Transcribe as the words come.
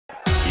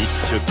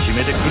手決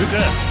めてくる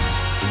か。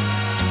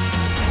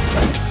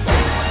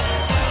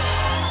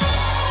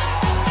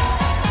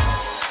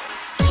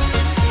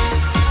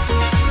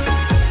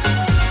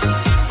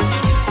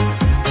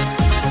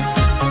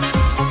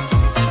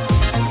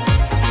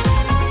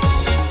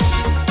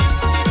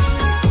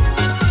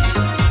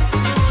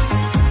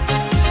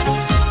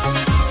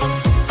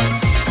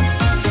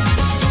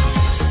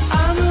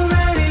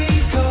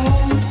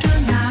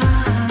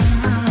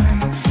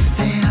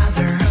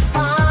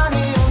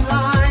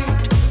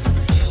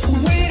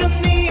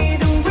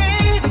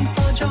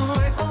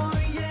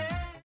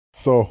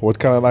So, what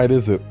kind of night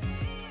is it?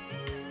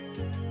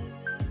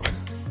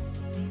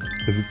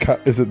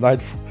 Is it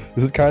night?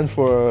 Is it kind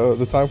for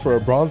the time for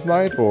a bronze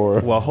night or?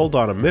 Well, hold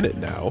on a minute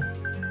now.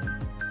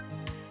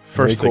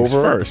 First things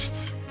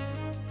first.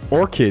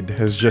 Orchid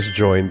has just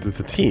joined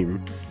the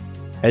team,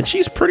 and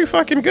she's pretty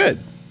fucking good.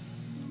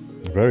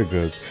 Very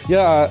good.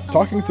 Yeah,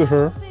 talking to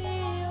her.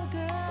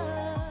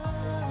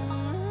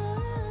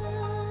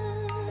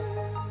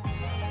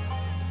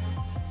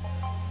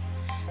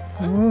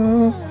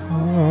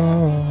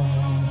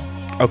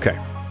 Okay.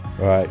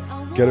 Alright,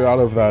 get her out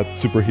of that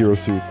superhero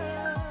suit.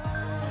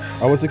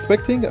 I was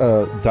expecting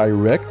a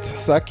direct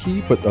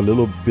Saki, but a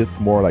little bit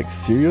more like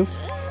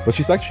serious. But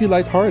she's actually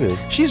lighthearted.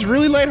 She's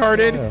really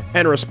lighthearted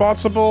and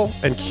responsible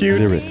and cute.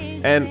 Lyrics.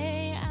 And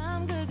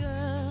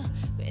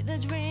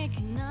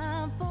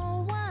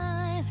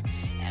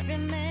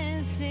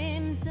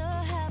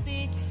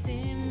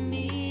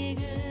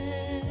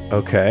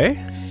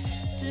okay.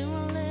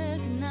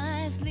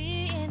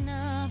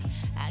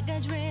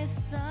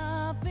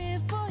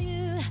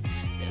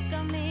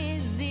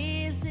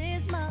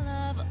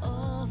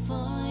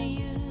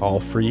 All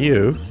for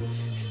you.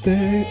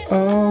 Stay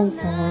all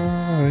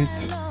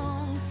white.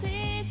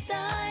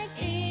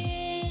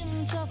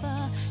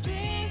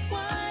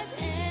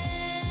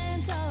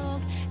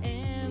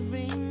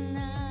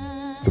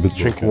 It's a bit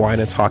Drink wine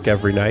and talk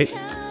every night.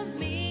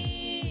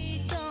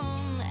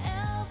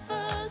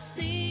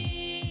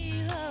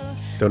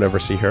 Don't ever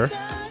see her.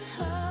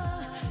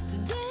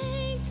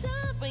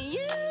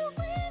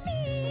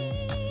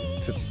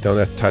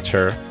 Don't touch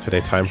her.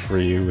 Today, time for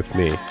you with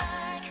me.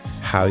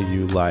 How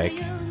you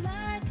like.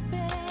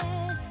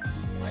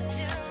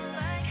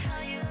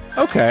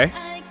 Okay.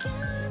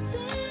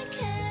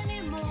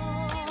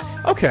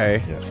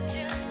 Okay. Yeah.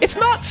 It's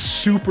not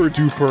super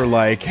duper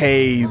like,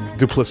 hey,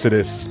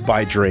 duplicitous,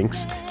 buy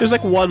drinks. There's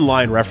like one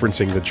line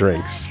referencing the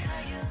drinks.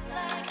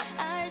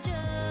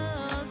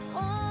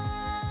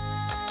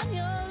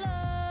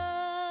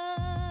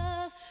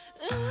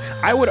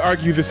 I would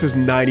argue this is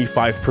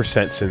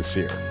 95%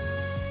 sincere.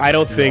 I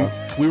don't think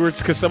we were,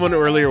 because someone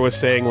earlier was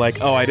saying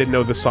like, oh, I didn't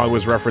know the song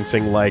was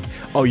referencing like,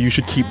 oh, you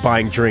should keep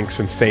buying drinks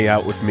and stay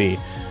out with me.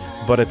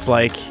 But it's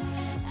like,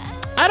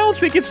 I don't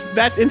think it's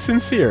that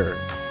insincere.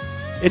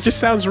 It just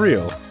sounds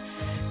real.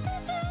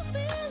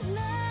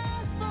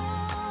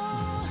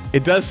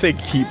 It does say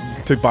keep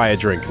to buy a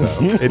drink though.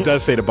 It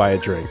does say to buy a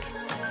drink.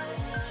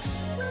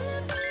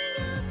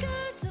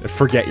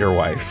 Forget your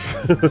wife.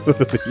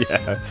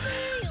 Yeah.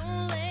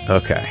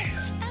 Okay.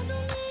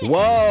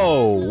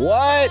 Whoa,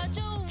 what?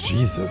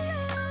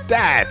 Jesus.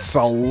 That's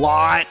a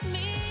lot.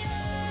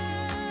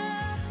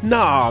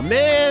 Nah,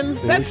 man.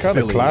 That's kind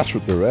of silly. clash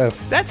with the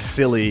rest. That's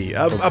silly.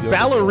 A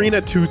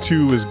ballerina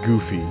tutu is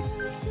goofy.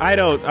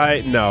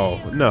 No.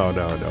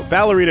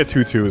 Ballerina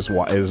tutu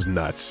is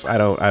nuts. I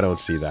don't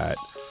see that.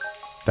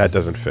 That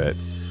doesn't fit.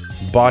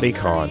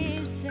 Bodycon.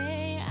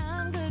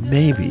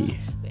 Maybe.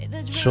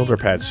 Shoulder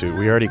pad suit.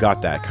 We already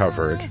got that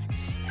covered.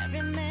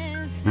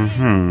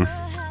 Mm-hmm.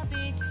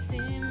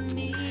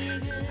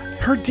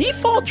 Her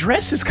default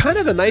dress is kind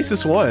of the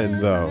nicest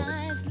one, though.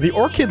 The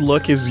orchid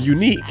look is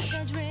unique.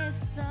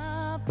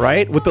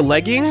 Right? With the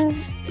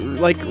legging,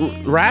 like,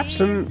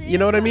 wraps and, you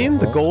know what I mean?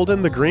 The gold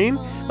and the green.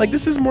 Like,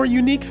 this is more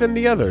unique than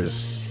the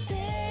others.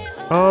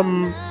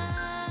 And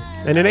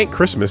it ain't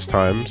Christmas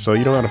time, so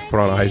you don't have to put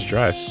on a nice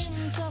dress.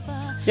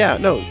 Yeah,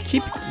 no,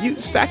 keep, you,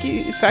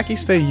 Saki,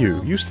 stay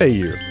you. You stay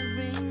you.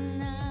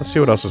 Let's see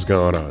what else is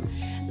going on.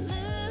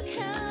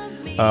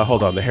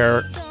 Hold on, the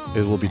hair,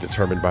 it will be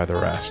determined by the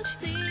rest.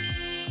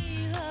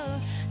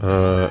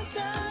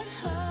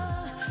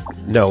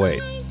 No,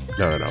 wait.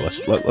 No. Let's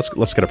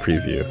get a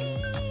preview.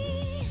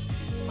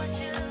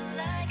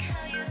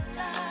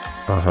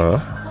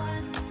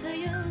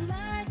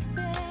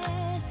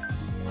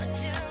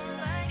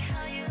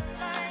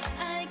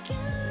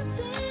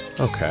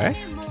 Okay.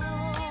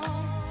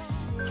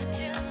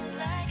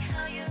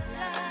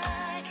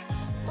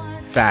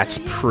 That's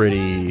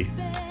pretty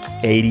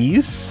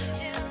 80s.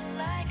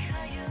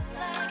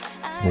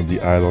 With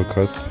the idol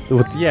cut.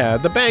 Yeah,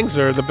 the bangs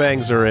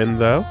are in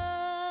though.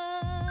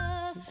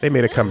 They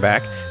made a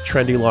comeback.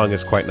 Trendy long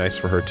is quite nice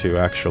for her too,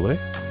 actually.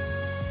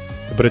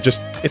 But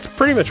it's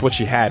pretty much what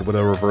she had with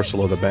a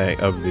reversal of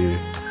the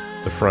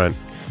the front.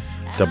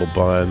 Double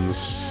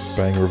buns.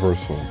 Bang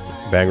reversal.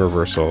 Bang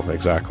reversal,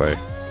 exactly.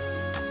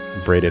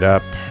 Braided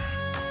up.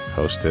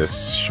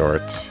 Hostess,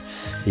 short.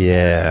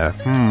 Yeah.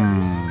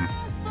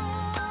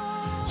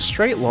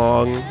 Straight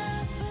long.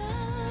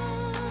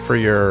 for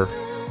your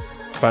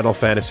Final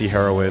Fantasy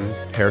heroine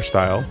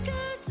hairstyle.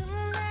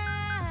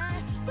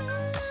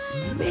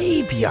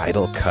 Maybe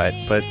idol cut,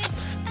 but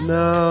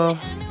no,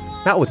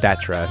 not with that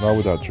dress. Not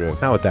with that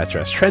dress. Not with that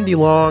dress. Trendy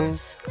long.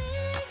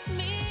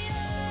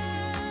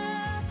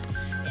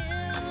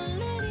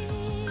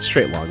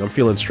 Straight long. I'm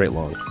feeling straight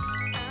long.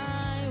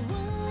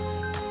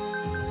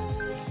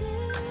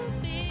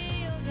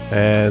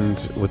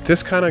 And with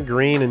this kind of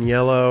green and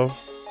yellow,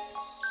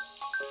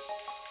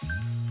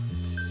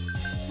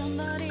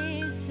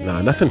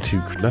 nah, nothing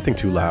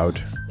too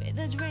loud.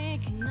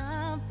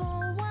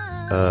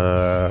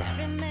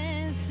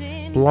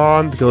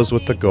 Blonde goes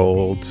with the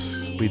gold.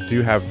 We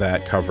do have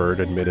that covered,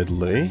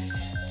 admittedly.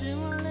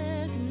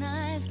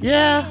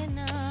 Yeah.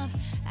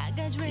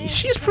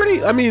 She's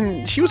pretty, I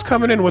mean, she was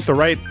coming in with the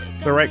right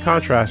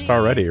contrast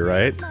already,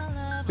 right?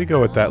 We go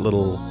with that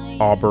little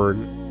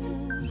auburn.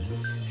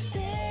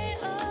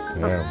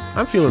 Yeah.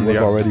 I'm feeling it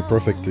was already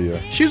perfect to you.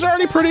 She was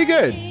already pretty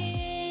good.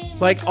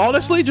 Like,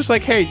 honestly, just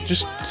like, hey,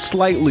 just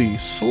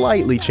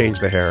slightly change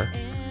the hair.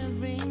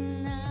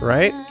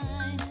 Right?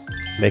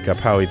 Makeup,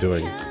 how are we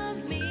doing?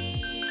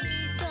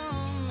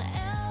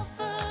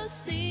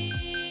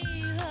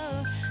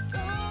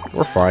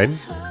 We're fine.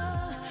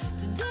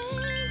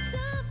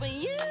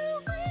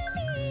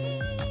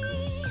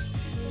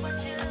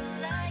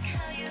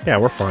 Yeah,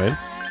 we're fine.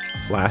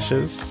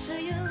 Lashes.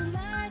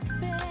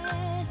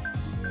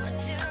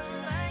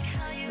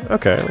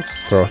 Okay,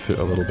 let's throw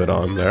a little bit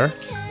on there.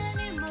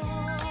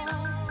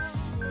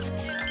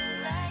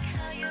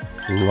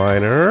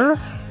 Liner.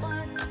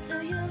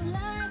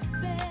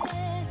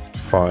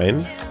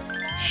 Fine.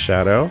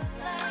 Shadow.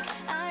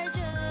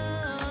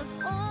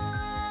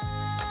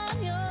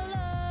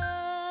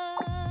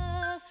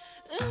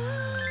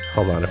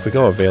 Hold on, if we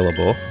go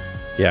available,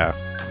 yeah.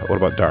 What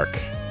about dark?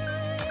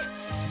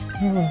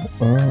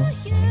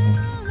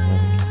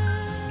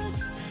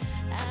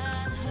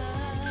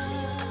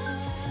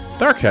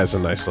 Dark has a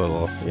nice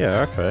little,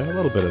 yeah, okay, a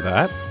little bit of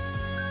that.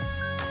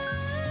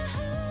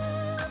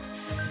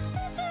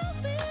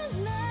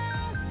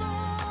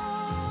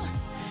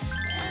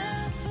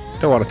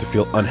 Don't want it to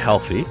feel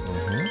unhealthy.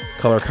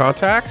 Color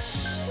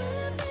contacts.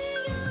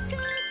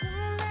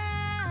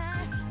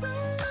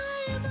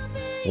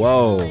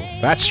 Whoa,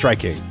 that's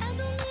striking.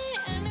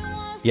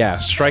 Yeah,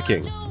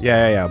 striking.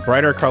 Yeah.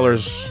 Brighter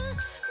colors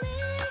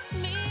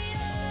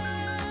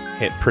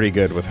hit pretty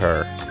good with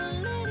her.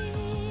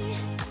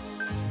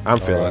 I'm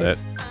feeling it.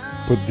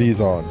 Put these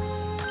on.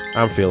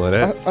 I'm feeling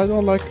it. I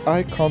don't like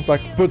eye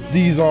contacts. Put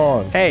these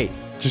on. Hey,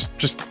 just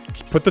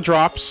put the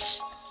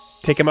drops.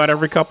 Take them out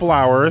every couple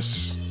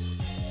hours.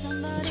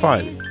 It's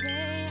fine.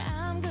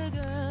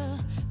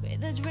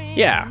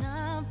 Yeah.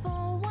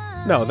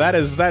 No, that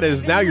is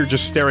now you're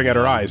just staring at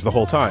her eyes the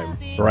whole time,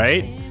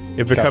 right?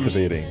 It becomes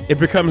captivating. It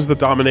becomes the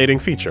dominating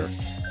feature.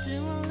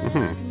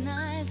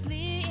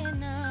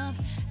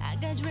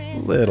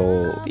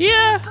 Little,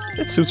 yeah,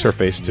 it suits her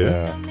face too.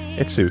 Yeah.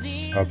 It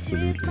suits.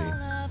 Absolutely.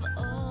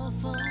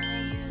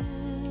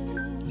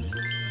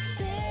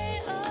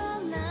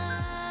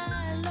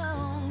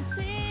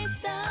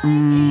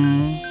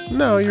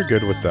 No, you're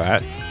good with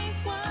that.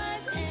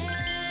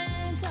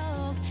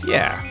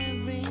 Yeah.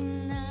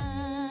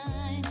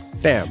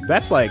 Damn,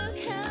 that's like,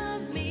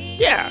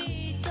 yeah.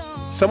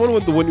 Someone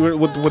with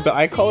the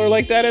eye color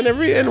like that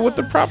and with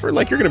the proper,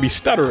 like, you're gonna be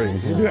stuttering.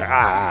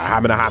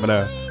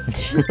 Hamina.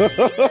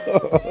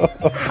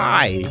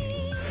 Hi.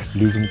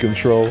 Losing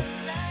control.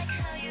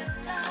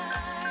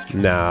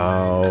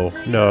 No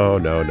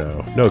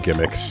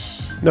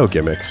gimmicks. No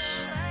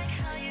gimmicks.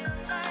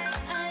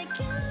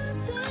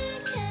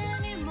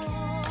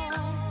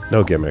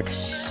 No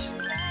gimmicks.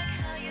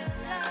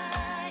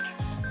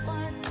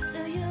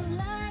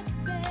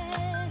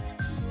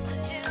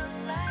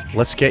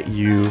 Let's get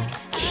you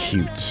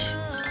cute.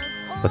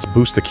 Let's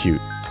boost the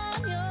cute.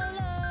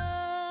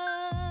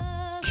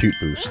 Cute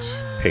boost.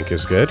 Pink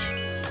is good.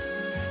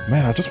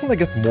 Man, I just want to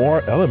get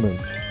more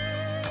elements.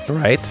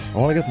 Right. I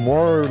want to get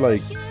more,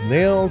 like,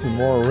 nails and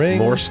more rings.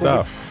 More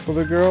stuff. For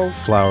the girls.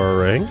 Flower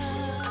ring.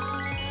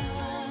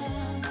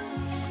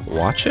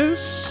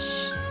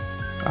 Watches.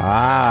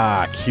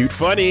 Ah, cute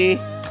funny.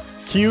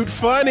 Cute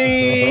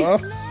funny.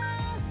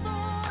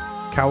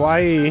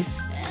 Kawaii.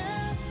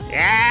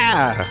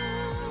 Yeah.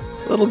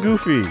 Little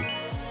goofy.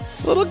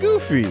 Little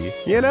goofy.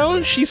 You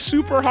know, she's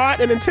super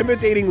hot and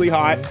intimidatingly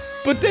hot,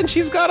 but then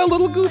she's got a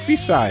little goofy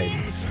side.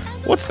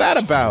 What's that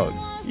about?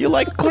 You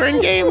like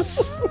clearing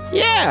games?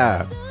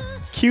 Yeah.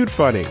 Cute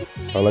funny.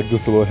 I like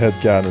this little head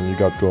cannon you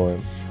got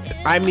going.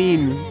 I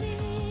mean,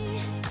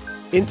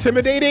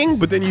 intimidating,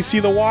 but then you see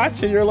the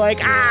watch and you're like,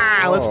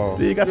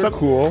 you got something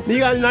cool.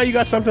 Now you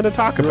got something to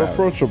talk You're about.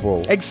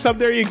 approachable. Except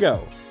there you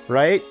go,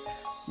 right?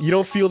 You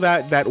don't feel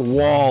that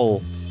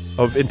wall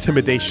of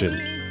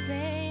intimidation.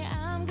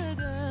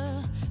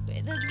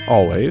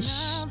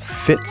 Always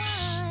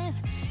fits.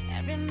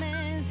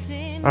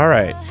 All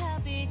right.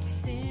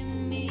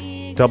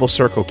 Double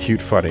circle,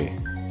 cute, funny.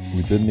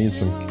 We did need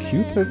some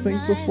cute, I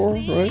think, before,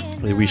 right?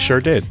 We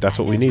sure did. That's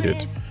what we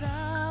needed.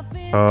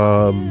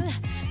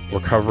 We're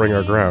covering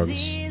our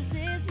grounds.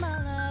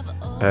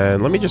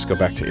 And let me just go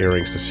back to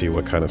earrings to see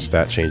what kind of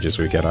stat changes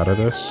we get out of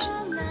this.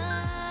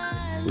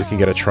 We can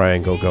get a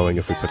triangle going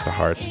if we put the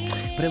hearts.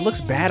 But it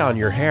looks bad on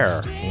your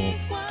hair.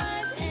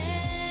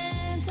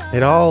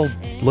 It all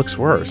looks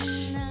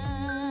worse.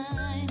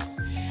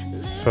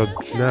 So,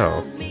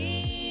 no.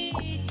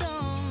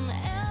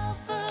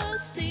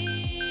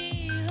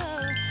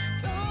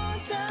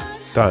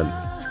 Done.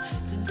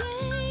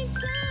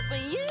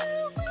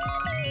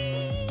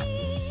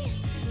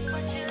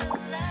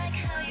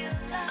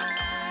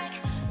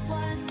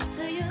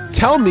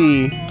 Tell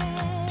me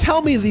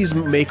these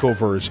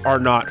makeovers are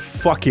not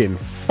fucking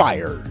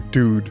fire,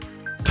 dude.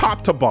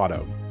 Top to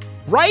bottom.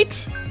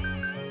 Right?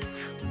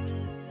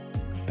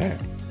 Damn.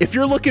 If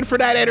you're looking for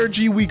that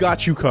energy, we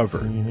got you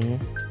covered.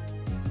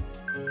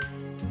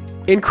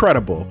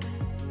 Incredible.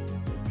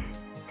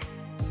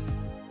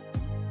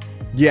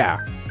 Yeah.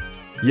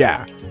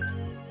 Yeah.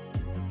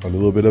 A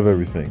little bit of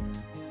everything.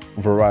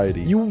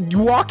 Variety. You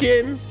walk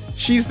in,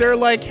 she's there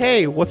like,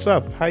 hey, what's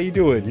up? How you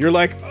doing? You're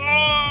like,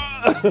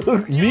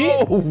 me?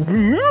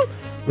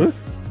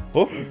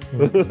 Oh.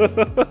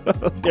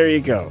 There you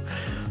go.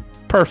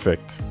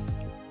 Perfect.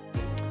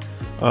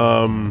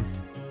 And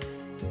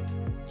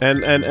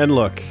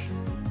look.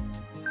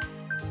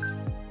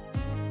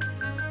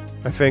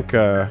 I think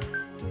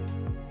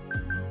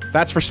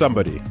that's for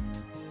somebody.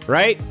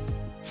 Right?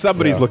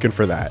 Somebody's looking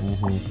for that.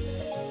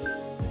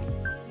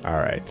 All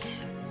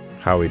right.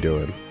 How we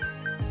doing?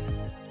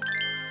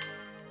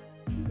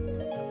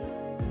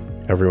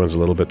 Everyone's a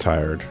little bit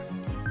tired.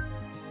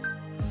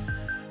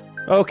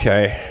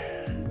 Okay.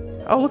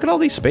 Oh, look at all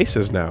these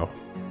spaces now.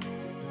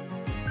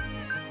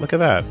 Look at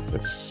that.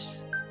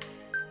 It's...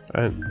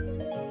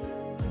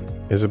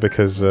 is it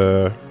because,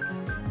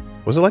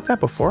 was it like that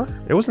before?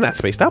 It wasn't that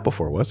spaced out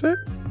before, was it?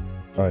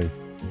 I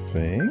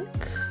think.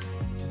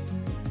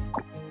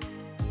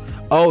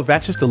 Oh,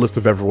 that's just a list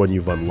of everyone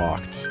you've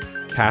unlocked.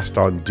 Cast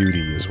on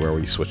duty is where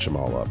we switch them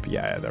all up.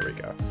 Yeah, there we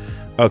go.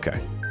 Okay.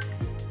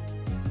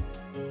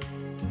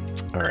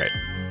 All right.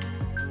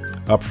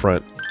 Up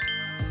front.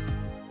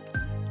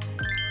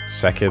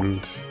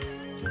 Second.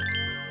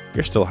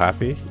 You're still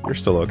happy. You're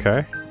still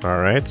okay. All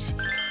right.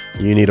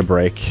 You need a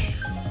break.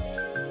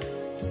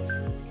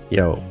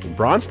 Yo,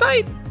 Bronze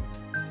Knight?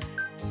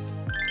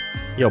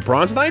 Yo,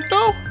 Bronze Knight,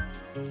 though?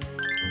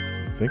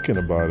 Thinking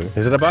about it.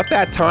 Is it about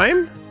that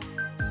time?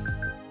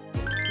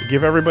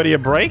 Give everybody a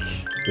break?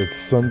 It's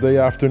Sunday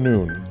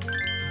afternoon.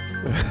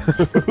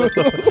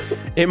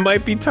 It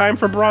might be time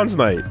for Bronze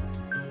Knight.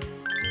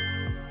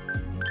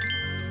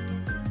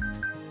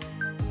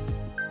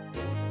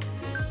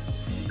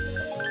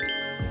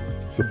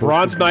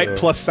 Bronze Knight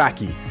plus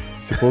Saki.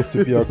 Supposed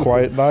to be a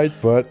quiet night,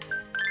 but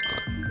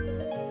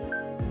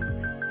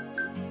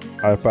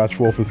Eye Patch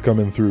Wolf is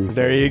coming through. So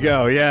there you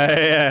go.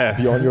 Yeah.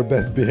 be on your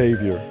best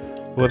behavior.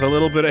 With a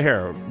little bit of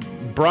hair.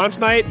 Bronze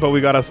Knight, but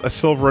we got a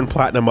silver and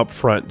platinum up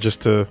front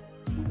just to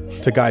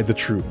guide the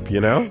troop, you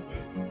know?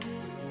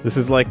 This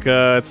is like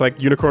it's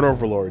like Unicorn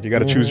Overlord. You got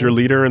to choose your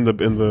leader in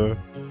the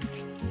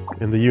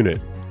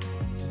unit.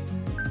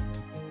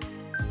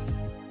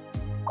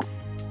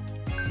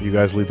 You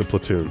guys lead the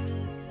platoon.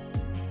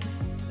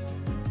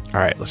 All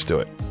right, let's do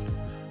it.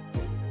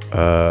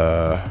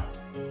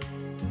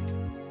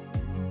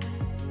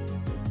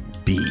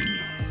 B.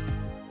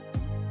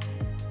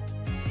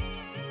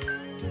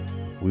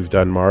 We've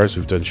done Mars,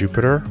 we've done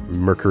Jupiter.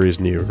 Mercury's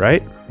new,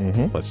 right?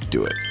 Let's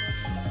do it.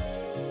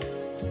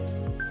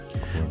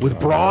 With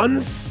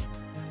bronze?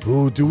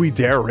 Ooh, do we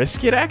dare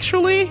risk it,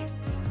 actually?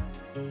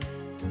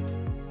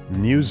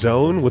 New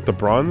zone with the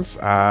bronze?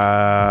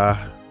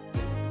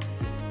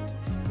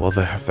 Well,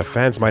 the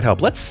fans might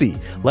help. Let's see.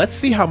 Let's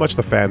see how much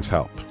the fans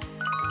help.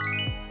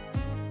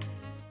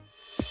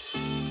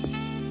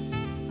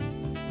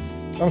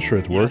 I'm sure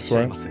it works,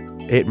 right?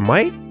 It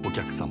might.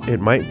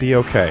 It might be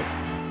okay.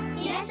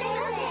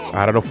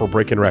 I don't know if we're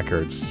breaking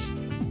records.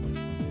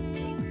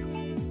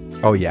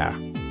 Oh, yeah.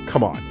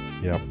 Come on.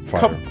 Yeah,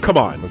 fire. Come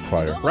on. Let's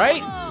fire.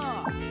 Right?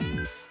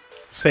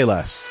 Say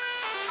less.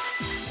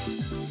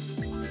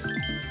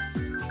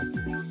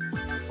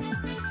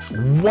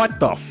 What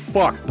the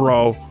fuck,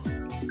 bro?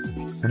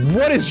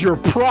 What is your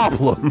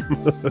problem?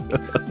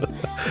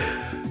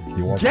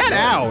 Get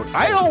out!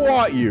 I don't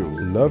want you.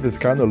 Love is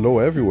kind of low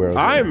everywhere.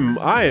 I am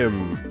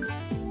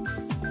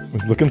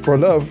looking for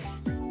love.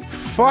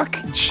 Fuck,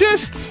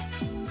 just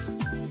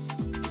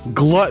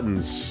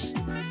gluttons.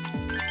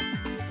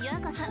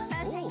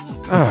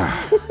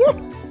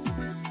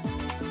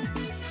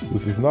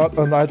 This is not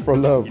a night for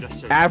love.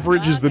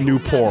 Average is the new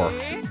poor.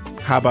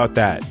 How about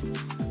that?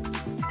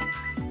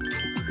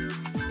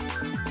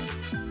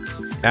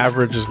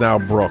 Average is now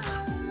broke.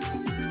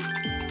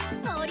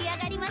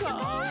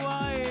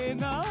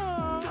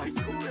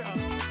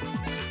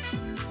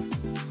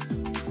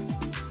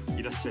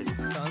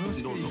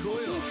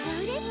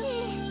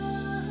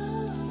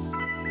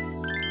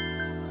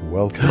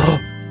 Welcome.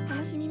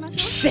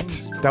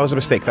 Shit! That was a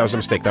mistake. That was a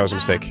mistake. That was a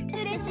mistake.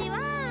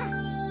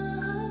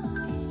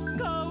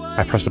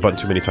 I pressed the button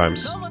too many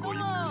times.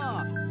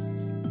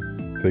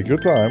 Take your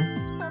time.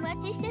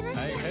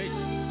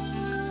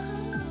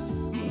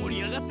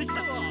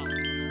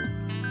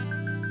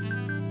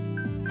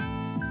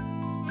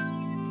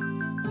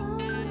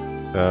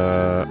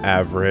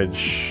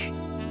 Average.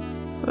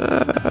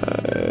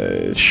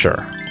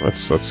 Sure.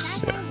 Let's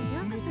yeah.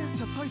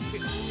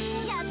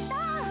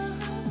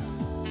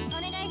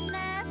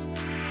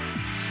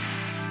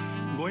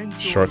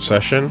 Short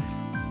session.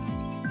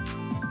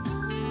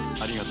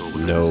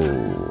 No.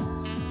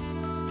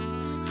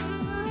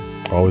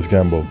 Always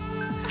gamble.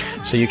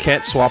 So you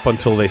can't swap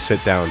until they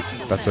sit down.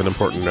 That's an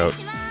important note.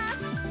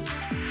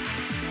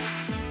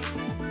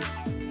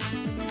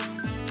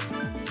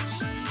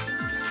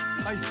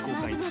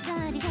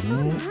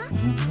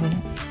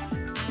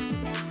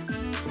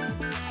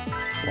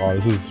 Wow,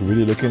 this is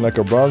really looking like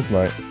a bronze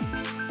knight.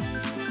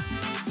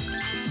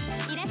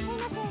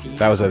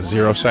 That was at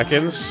 0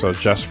 seconds, so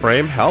just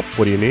frame. Help.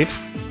 What do you need?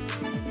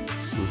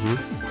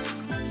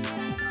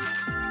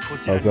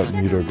 How's that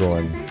meter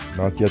going?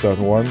 Not yet at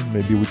 1.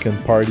 Maybe we can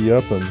party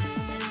up and...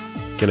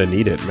 Gonna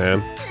need it,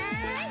 man.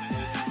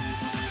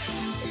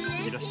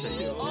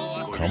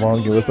 Come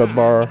on, give us that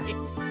bar.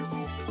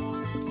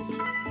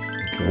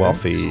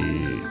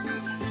 Okay.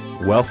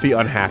 Wealthy,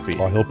 unhappy.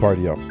 Oh, he'll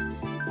party up.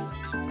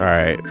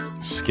 Alright,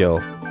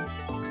 skill.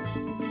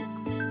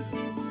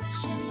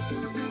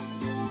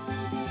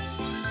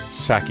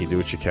 Saki, do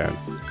what you can.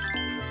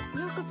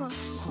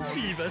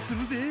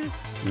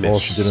 Miss. Oh,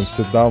 she didn't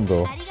sit down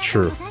though.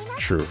 True.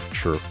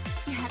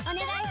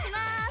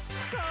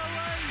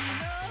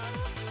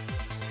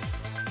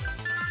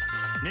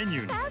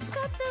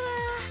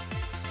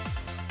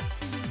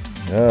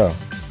 Yeah.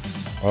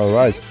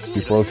 Alright,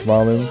 people are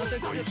smiling.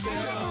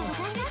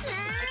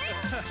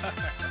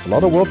 A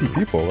lot of wealthy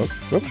people,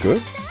 that's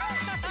good.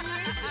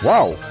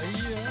 Wow.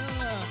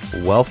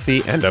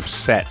 Wealthy and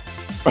upset.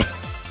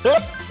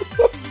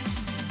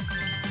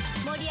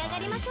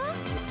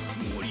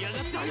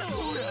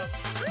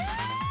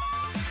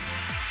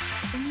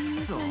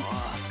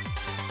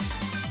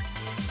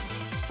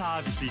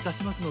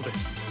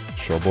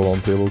 Trouble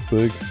on table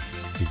 6.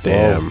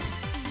 Damn.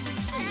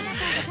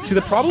 See,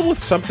 the problem with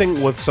something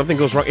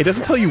goes wrong, it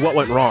doesn't tell you what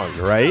went wrong,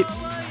 right?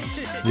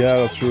 Yeah,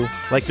 that's true.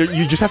 Like,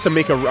 you just have to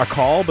make a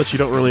call, but you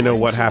don't really know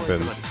what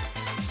happened.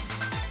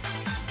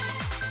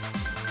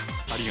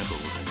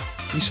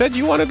 You said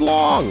you wanted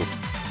long.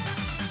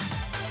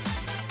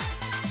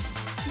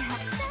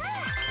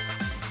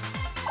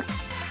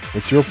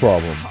 What's your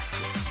problem?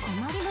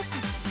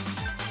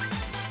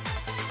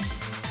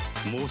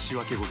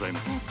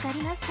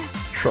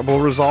 Trouble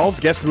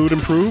resolved, guest mood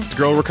improved,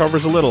 girl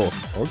recovers a little.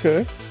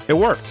 Okay. It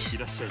worked.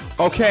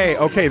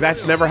 Okay,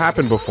 that's never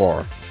happened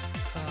before.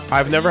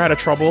 I've never had a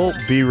trouble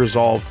be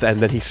resolved and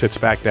then he sits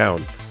back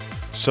down.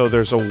 So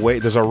there's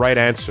a right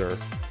answer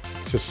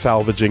to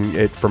salvaging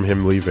it from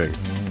him leaving.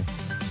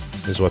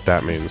 Is what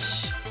that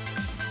means.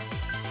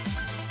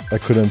 I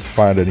couldn't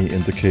find any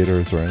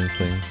indicators or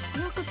anything.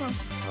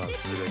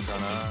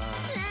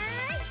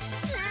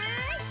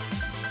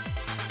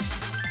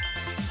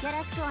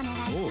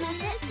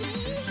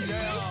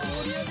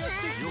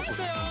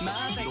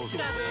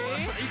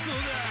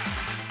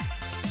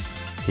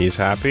 He's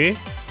happy.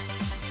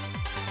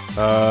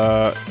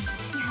 Yeah,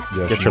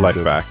 Get your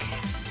life back.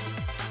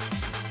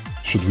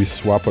 Should we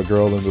swap a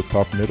girl in the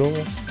top middle?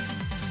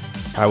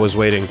 I was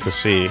waiting to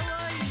see,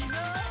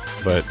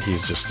 but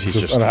he's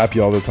just unhappy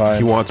all the time.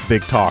 He wants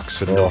big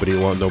talks, and nobody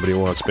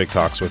wants big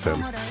talks with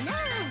him.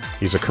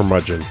 He's a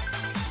curmudgeon.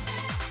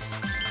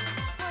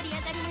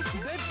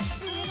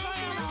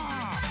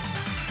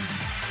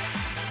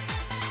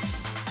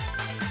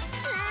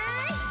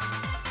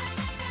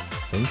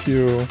 Thank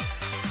you.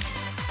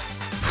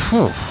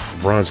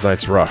 Bronze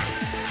Knight's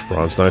rough.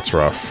 Bronze Knight's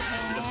rough.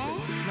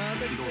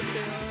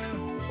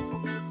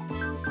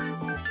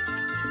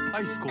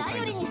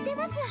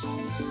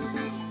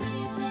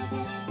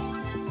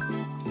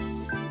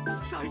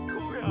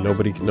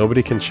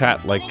 Nobody can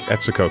chat like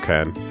Etsuko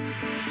can.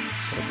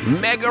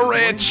 Mega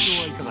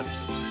rich!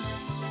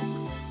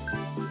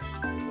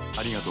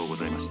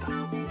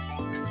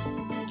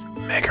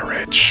 Mega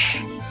rich.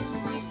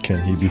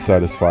 Can he be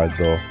satisfied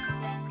though?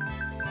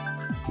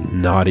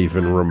 Not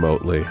even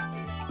remotely.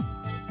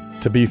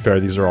 To be fair,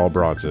 these are all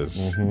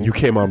bronzes. You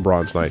came on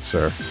Bronze Knight,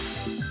 sir.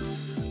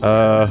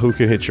 Who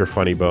can hit your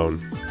funny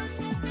bone?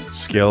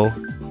 Skill?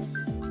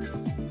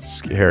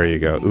 Here you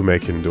go. Ume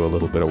can do a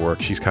little bit of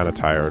work. She's kind of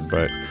tired,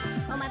 but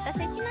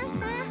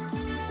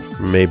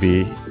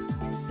maybe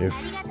if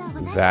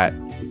that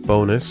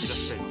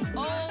bonus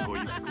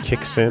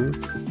kicks in.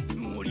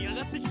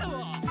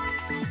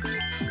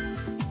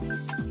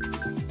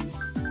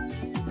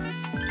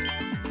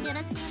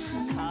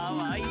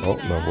 Oh,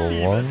 level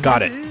 1.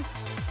 Got it.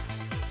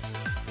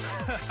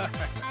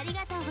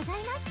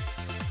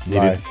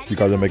 Nice. You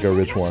gotta make a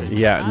rich one.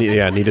 Yeah,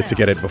 needed to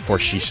get it before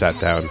she sat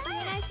down.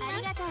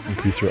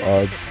 Increase your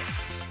odds.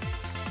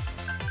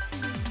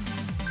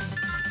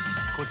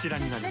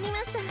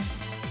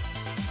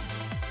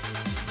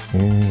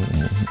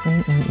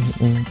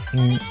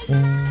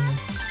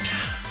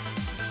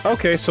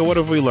 Okay, so what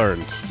have we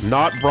learned?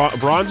 Not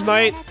Bronze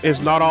Knight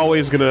is not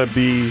always gonna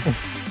be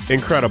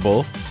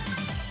incredible.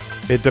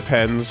 It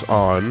depends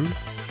on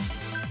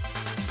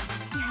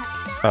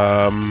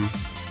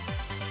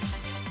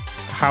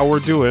how we're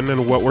doing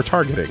and what we're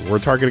targeting. We're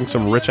targeting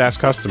some rich-ass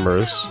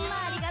customers.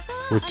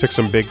 We took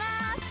some big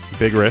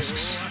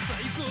risks.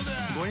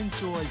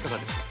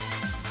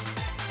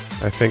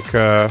 I think,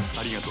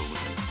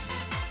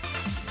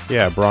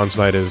 yeah, Bronze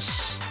Knight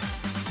is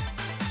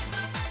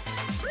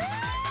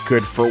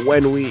good for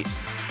when we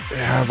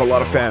have a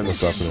lot of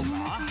fans.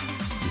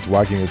 He's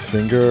wagging his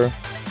finger.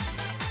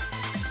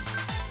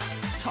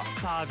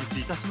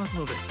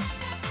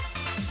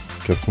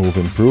 Guess move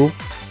improve.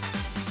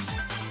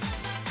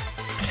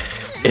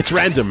 It's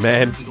random,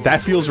 man.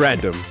 That feels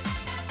random.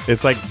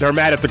 It's like they're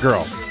mad at the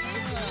girl.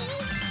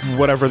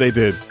 Whatever they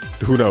did,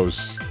 who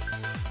knows?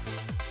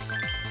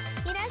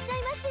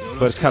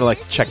 But it's kind of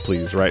like check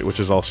please, right? Which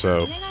is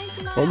also,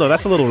 well, no,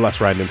 that's a little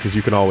less random because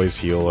you can always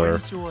heal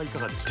or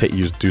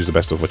do the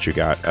best of what you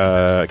got.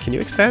 Can you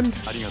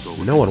extend?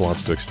 No one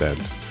wants to extend.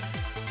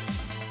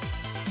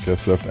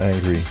 Guess left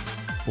angry.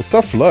 Well,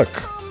 tough luck.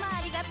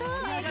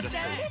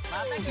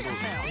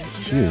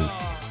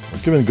 Jeez, I'm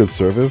giving good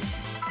service.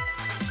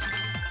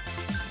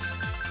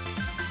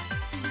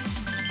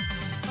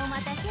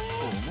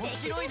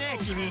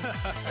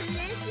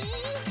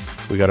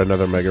 We got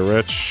another Mega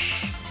Rich.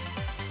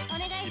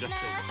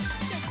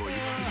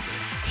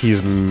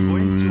 He's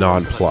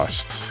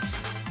nonplussed.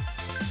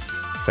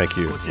 Thank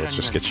you. Let's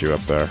just get you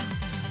up there.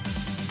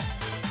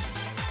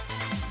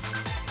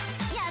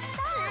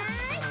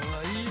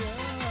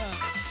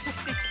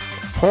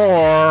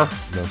 Poor.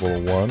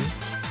 Level 1.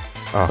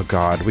 Oh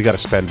god, we gotta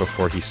spend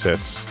before he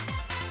sits.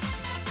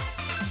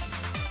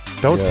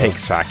 Don't take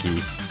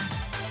Saki.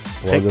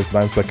 Well, there's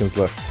 9 seconds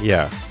left.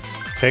 Yeah.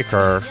 Take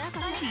her.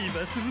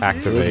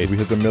 Activate. Did we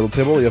hit the middle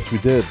table? Yes, we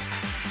did.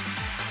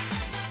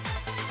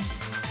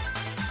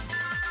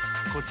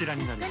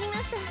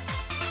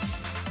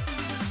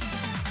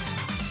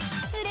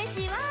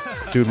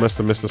 Dude must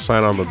have missed a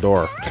sign on the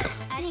door.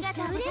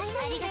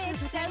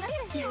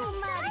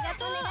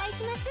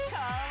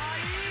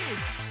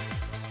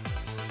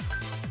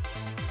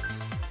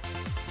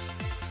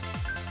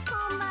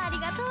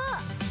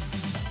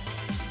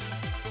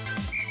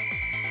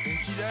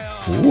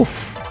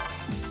 Oof.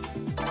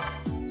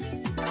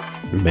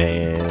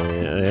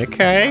 Man,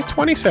 okay,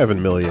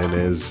 27 million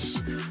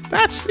is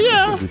that's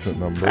a decent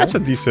number. That's a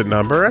decent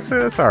number.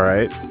 That's all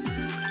right.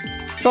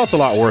 Felt a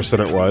lot worse than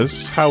it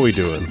was. How we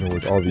doing? Even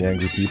with all the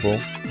angry people,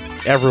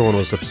 everyone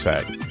was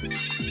upset.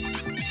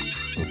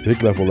 A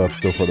big level up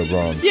still for the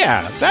bronze.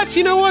 Yeah, that's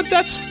you know what?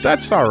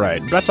 That's all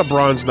right. That's a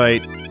Bronze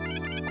Knight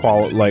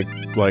like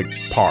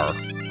par.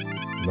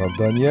 Not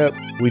done yet.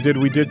 We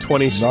did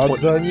 20. Not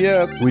done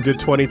yet. We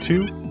did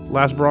 22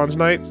 last Bronze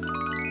Knight.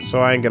 So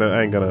I ain't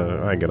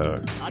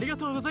gonna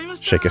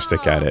shake a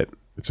stick at it.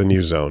 It's a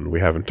new zone. We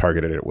haven't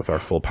targeted it with our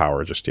full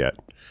power just yet.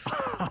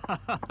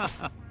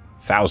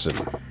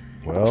 1,000.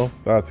 Well,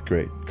 that's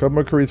great. Club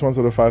Mercury's one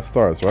of the 5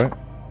 stars, right?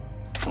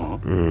 Huh?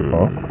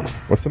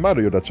 What's the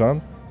matter,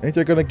 Yoda-chan? Ain't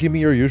you gonna give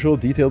me your usual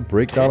detailed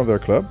breakdown of their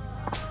club?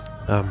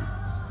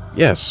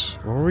 Yes.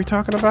 What were we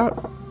talking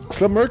about?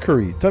 Club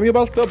Mercury. Tell me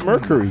about Club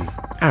Mercury.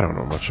 I don't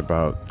know much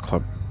about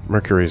Club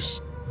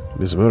Mercury's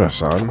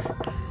Mizumura-san.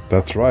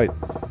 That's right.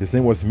 His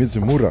name was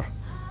Mizumura,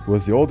 who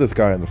was the oldest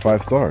guy in the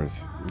 5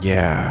 stars.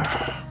 Yeah.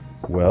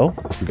 Well,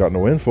 if we got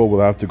no info,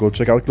 we'll have to go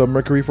check out Club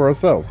Mercury for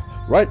ourselves.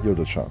 Right,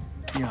 Yoda-chan?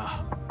 Yeah.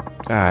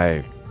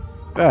 I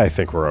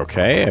think we're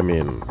okay. I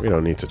mean, we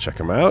don't need to check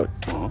him out.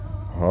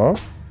 Huh?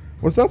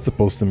 What's that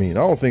supposed to mean?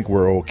 I don't think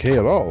we're okay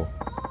at all.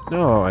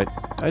 No,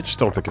 I just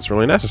don't think it's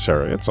really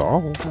necessary, that's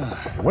all.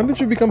 When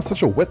did you become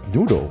such a wet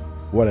noodle?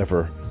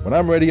 Whatever. When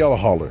I'm ready, I'll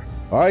holler.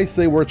 I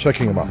say we're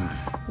checking him out.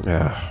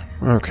 Yeah.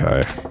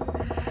 Okay.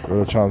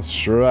 Yoda-chan's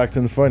sure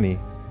acting funny.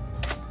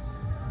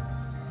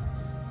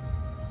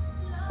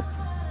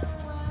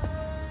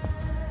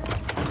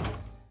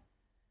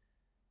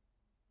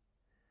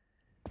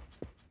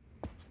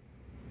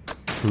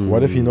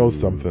 What if he knows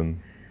something?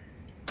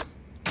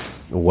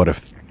 What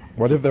if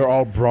they're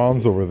all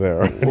bronze over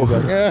there? He's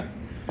like, eh.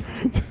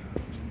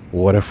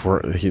 What if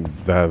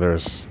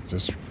there's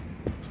just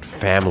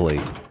family,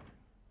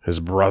 his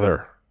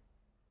brother,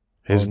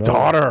 his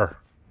daughter.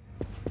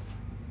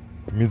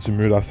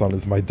 Mizumura-san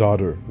is my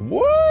daughter.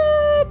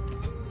 What?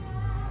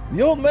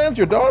 The old man's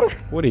your daughter?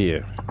 What are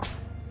you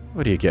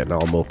getting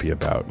all mopey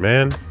about,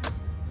 man?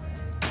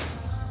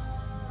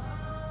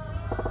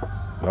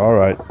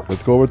 Alright,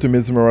 let's go over to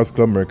Mizumura's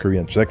Club Mercury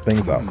and check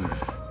things out.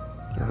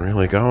 You're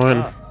really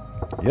going?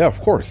 Yeah, of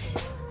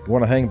course. You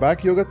want to hang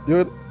back,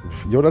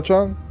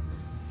 Yoda-chan?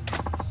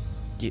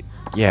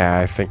 Yeah,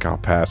 I think I'll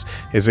pass.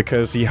 Is it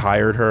because he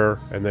hired her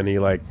and then he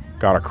like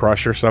got a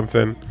crush or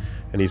something?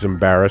 And he's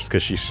embarrassed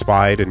because she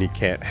spied and he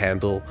can't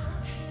handle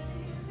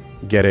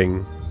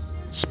getting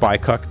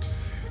spy-cucked?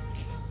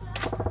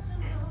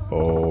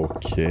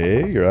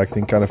 Okay, you're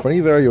acting kind of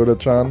funny there,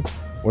 Yoda-chan.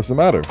 What's the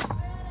matter?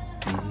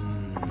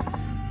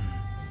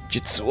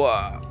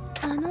 Jitsuwa.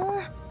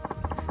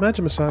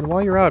 Majima-san,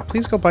 while you're out,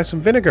 please go buy some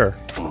vinegar.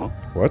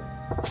 What?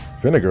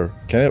 Vinegar?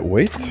 Can it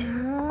wait?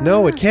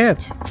 No, it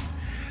can't.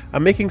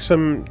 I'm making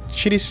some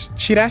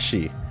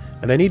chirashi,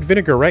 and I need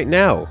vinegar right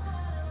now.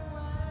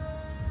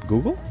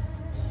 Google?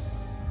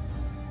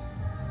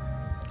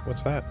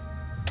 What's that?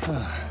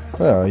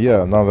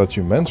 Yeah, now that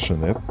you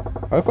mention it.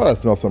 I thought I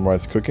smelled some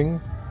rice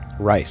cooking.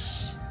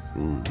 Rice.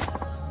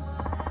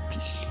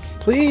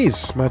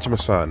 Please,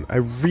 Majima-san, I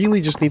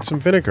really just need some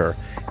vinegar.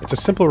 It's a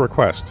simple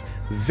request.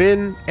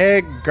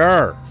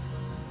 Vinegar.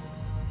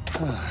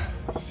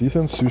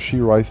 Seasoned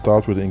sushi rice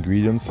topped with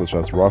ingredients such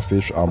as raw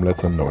fish,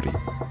 omelets, and nori.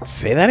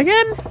 Say that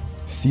again?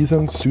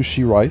 Seasoned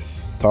sushi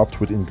rice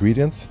topped with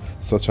ingredients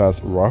such as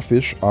raw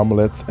fish,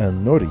 omelets,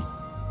 and nori.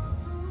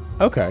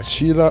 Okay.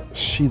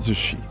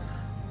 Shizushi.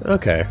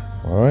 Okay.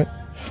 Alright.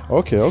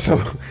 Okay.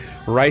 So,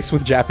 rice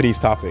with Japanese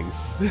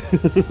toppings.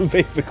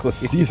 Basically.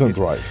 Seasoned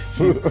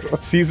rice.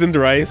 Seasoned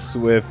rice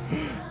with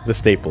the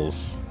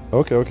staples.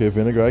 Okay,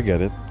 vinegar, I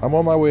get it. I'm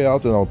on my way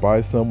out and I'll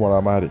buy some while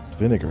I'm at it.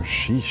 Vinegar,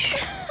 sheesh.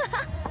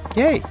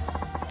 Yay.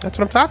 That's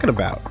what I'm talking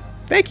about.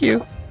 Thank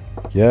you.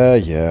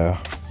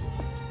 Yeah.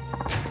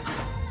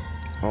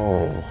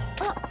 Oh.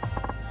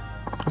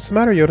 What's the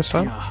matter,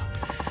 Yoda-san?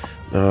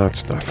 No,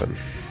 it's nothing.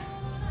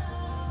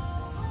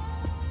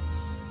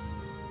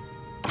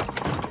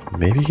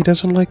 Maybe he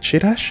doesn't like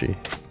chirashi.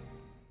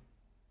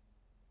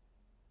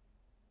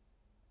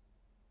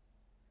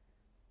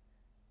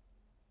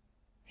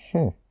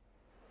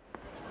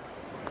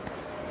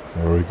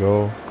 There we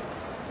go.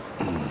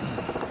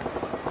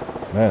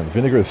 Man,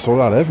 vinegar is sold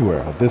out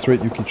everywhere. At this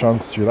rate,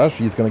 Yuki-chan's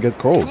chirashi is gonna get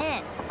cold.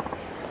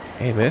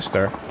 Hey,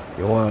 mister.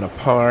 You want a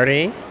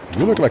party?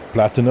 You look like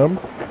platinum.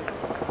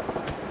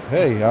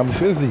 Hey, I'm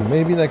busy.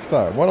 Maybe next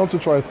time. Why don't you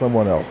try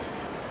someone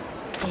else?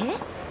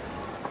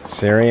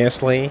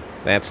 Seriously?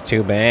 That's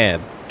too bad.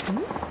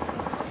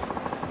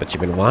 But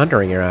you've been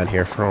wandering around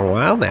here for a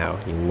while now.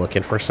 You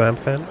looking for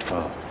something?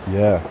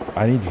 Yeah,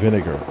 I need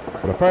vinegar.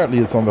 But apparently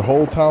it's on the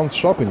whole town's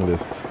shopping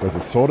list because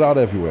it's sold out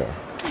everywhere.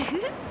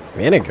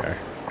 Vinegar?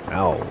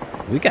 Oh,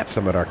 we got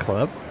some at our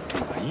club.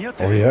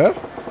 Oh yeah?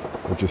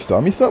 Would you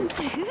sell me some?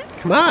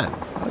 Come on,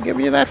 I'll give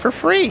you that for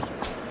free.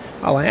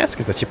 All I ask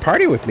is that you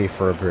party with me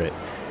for a bit.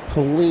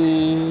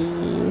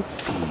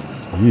 Please?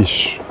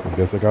 Yeesh, I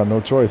guess I got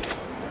no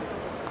choice.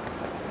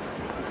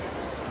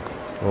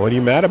 Well, what are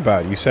you mad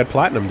about? You said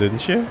platinum,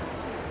 didn't you?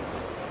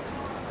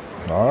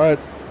 Alright,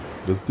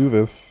 let's do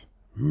this.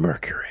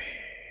 Mercury.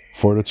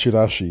 For the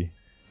chirashi.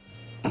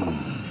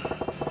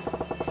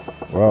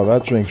 Wow,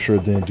 that drink sure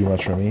didn't do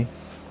much for me.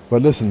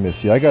 But listen,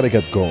 Missy, I gotta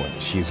get going.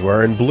 She's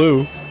wearing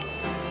blue.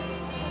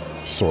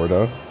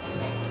 Sorta.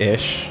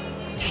 Ish.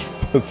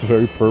 That's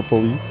very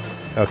purpley.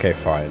 Okay,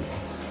 fine.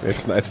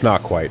 It's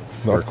not quite.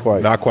 Not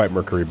quite. Not quite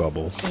mercury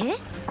bubbles.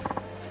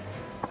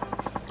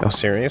 Oh,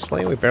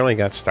 seriously? We barely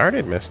got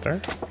started, mister.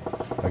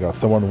 I got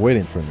someone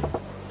waiting for me.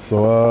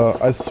 So,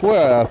 I swear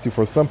I asked you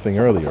for something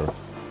earlier.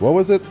 What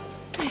was it?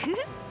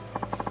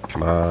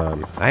 Come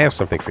on. I have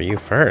something for you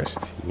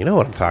first. You know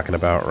what I'm talking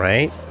about,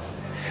 right?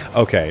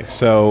 Okay,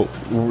 so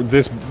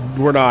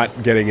we're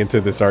not getting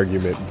into this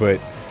argument, but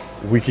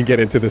we can get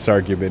into this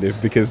argument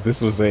because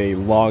this was a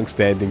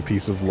long-standing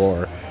piece of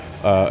lore,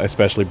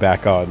 especially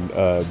back on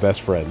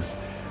Best Friends.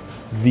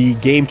 The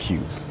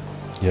GameCube.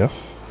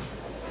 Yes?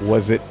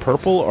 Was it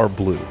purple or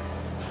blue?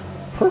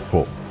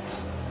 Purple.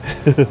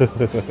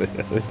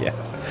 Yeah.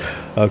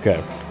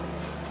 Okay.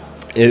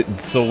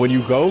 So when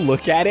you go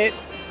look at it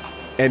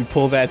and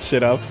pull that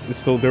shit up,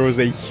 so there was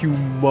a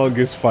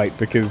humongous fight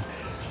because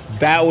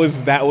that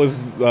was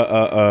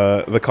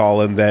the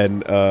call, and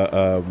then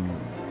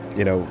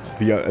you know,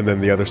 and then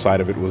the other side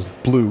of it was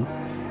blue,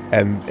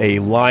 and a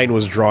line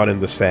was drawn in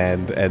the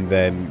sand, and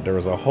then there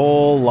was a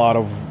whole lot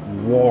of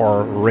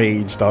war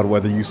raged on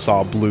whether you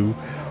saw blue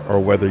or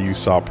whether you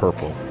saw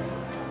purple.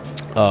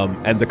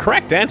 And the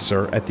correct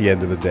answer at the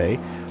end of the day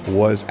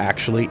was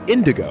actually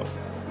indigo.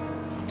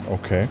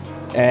 Okay.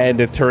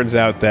 And it turns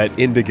out that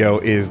indigo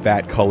is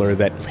that color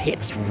that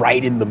hits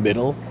right in the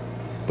middle,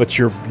 but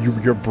your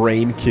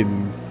brain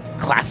can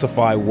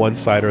classify one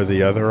side or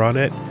the other on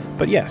it.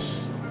 But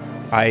yes,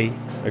 I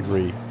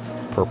agree,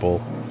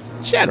 purple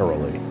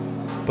generally.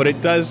 But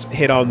it does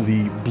hit on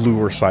the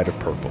bluer side of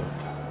purple,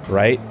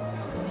 right?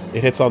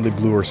 It hits on the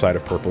bluer side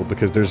of purple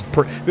because there's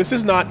this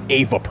is not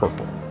Ava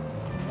purple.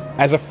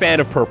 As a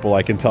fan of purple,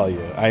 I can tell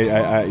you,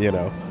 I you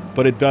know,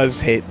 but it does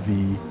hit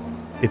the,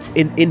 it's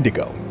in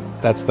indigo.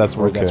 That's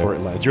where Okay. that's where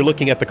it lies. You're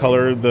looking at the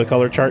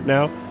color chart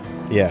now.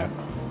 Yeah,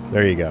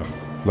 there you go.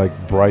 Like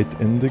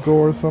bright indigo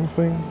or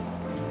something?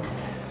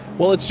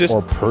 Well, it's just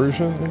Or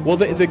Persian indigo? well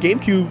the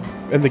GameCube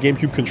and the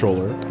GameCube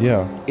controller.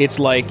 Yeah. It's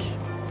like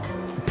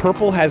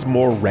purple has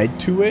more red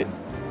to it,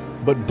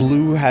 but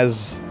blue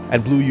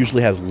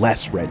usually has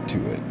less red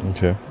to it.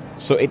 Okay.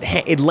 So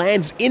it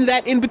lands in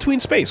that in between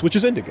space, which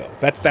is indigo.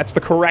 That's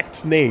the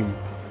correct name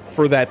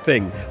for that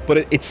thing.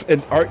 But it's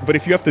an art. But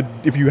if you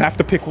have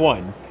to pick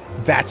one,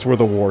 that's where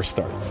the war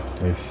starts.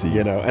 I see.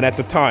 You know, and at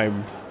the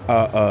time,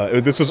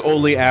 this was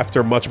only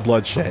after much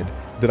bloodshed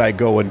did I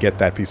go and get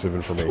that piece of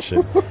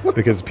information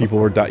because people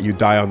were you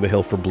die on the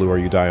hill for blue or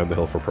you die on the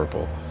hill for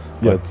purple.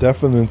 Yeah,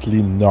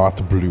 definitely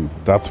not blue.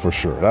 That's for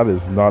sure. That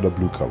is not a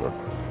blue color.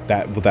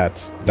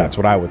 That's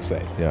what I would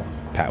say. Yeah.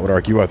 Pat would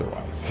argue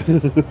otherwise.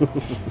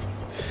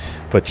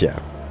 But yeah.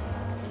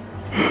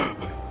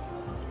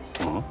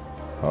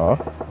 Huh?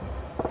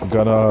 You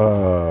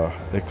gonna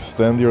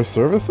extend your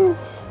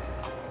services?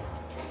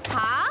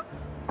 Huh?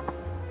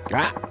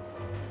 Ah,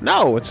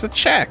 no, it's the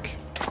check.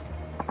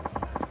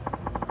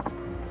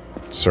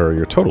 Sir,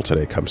 your total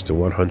today comes to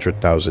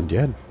 100,000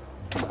 yen.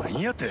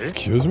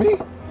 Excuse me?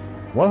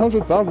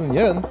 100,000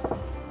 yen?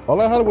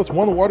 All I had was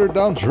one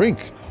watered-down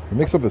drink. You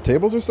mix up the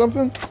tables or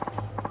something?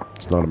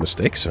 It's not a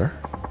mistake, sir.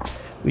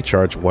 We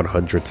charge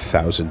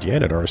 100,000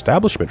 yen at our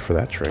establishment for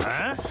that drink.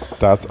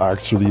 That's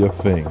actually a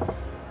thing.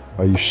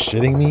 Are you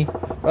shitting me?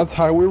 That's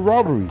highway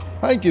robbery.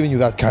 I ain't giving you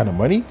that kind of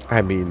money.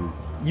 I mean,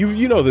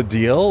 you know the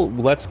deal.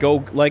 Let's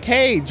go, like,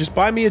 hey, just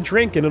buy me a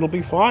drink and it'll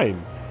be fine.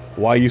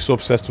 Why are you so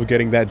obsessed with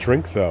getting that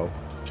drink, though?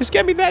 Just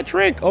get me that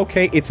drink.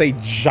 Okay, it's a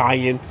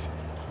giant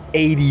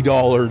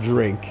 $80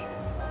 drink.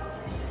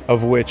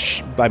 Of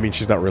which, I mean,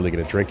 she's not really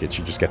going to drink it.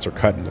 She just gets her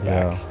cut in the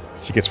back.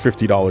 She gets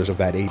 $50 of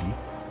that 80.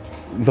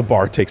 The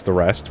bar takes the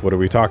rest. What are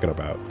we talking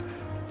about?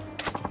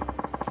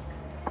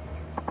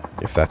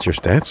 If that's your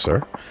stance,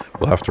 sir,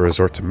 we'll have to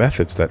resort to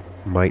methods that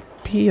might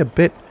be a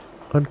bit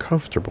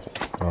uncomfortable.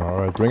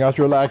 Alright, bring out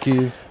your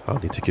lackeys. I'll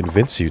need to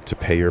convince you to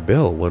pay your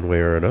bill one way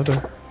or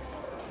another.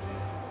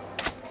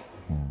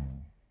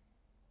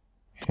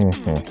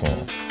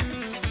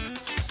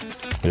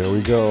 Here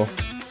we go.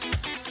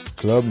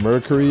 Club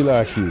Mercury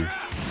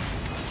lackeys.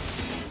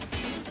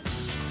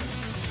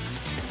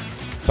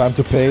 Time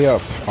to pay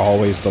up.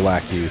 Always the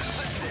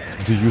lackeys.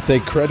 Do you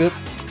take credit?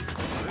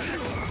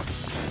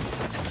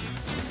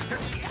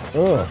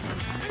 Ugh.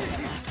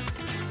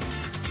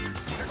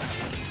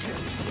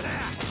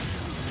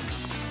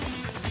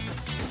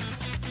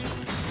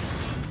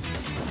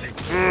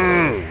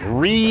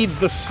 Read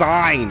the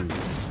sign.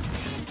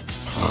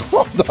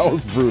 That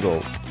was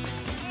brutal.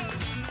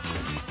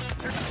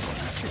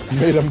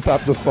 Made him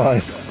tap the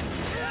sign.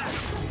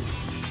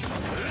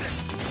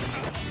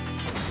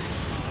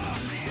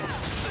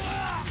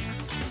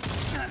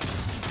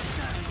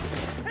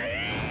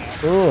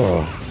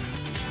 Ugh.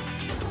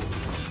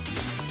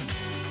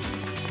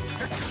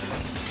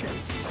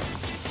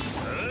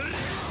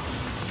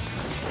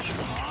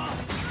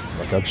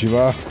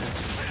 Nakajima.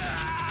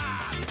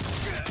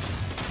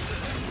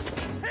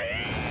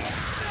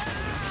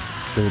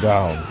 Stay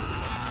down.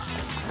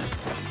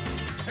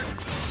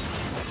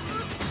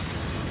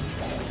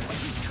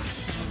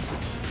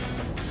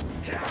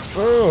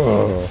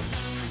 Ugh.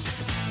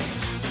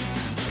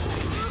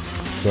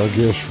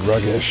 Thuggish,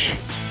 ruggish.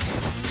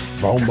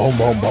 Bone, bone,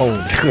 bone,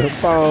 bone.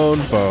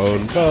 Bone,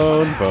 bone,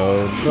 bone,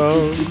 bone,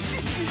 bone.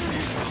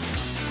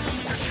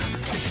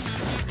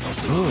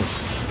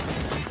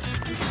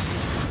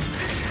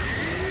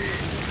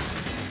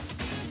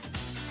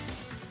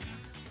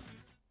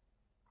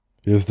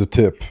 Here's the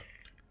tip.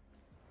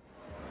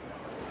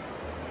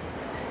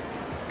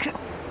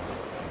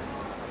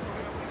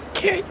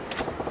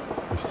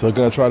 You still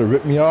gonna try to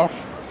rip me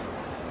off?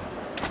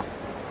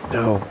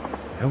 No,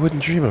 I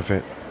wouldn't dream of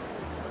it.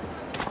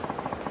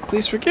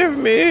 Please forgive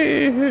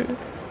me.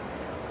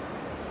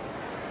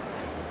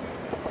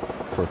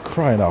 For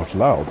crying out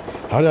loud.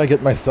 How did I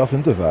get myself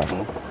into that?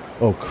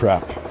 Oh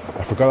crap.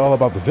 I forgot all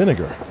about the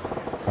vinegar.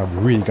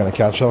 I'm really gonna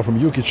catch hell from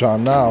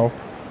Yuki-chan now.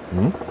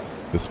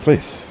 This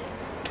place.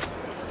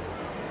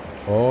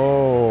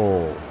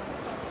 Oh.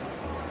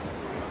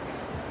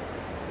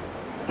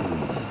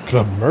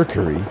 Club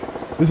Mercury?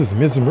 This is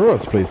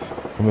Mizumura's place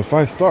from the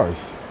 5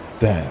 stars.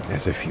 Damn.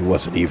 As if he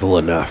wasn't evil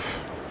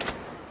enough.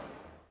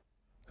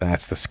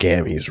 That's the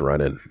scam he's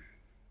running.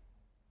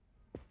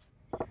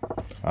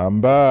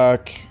 I'm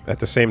back. At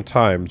the same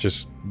time,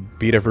 just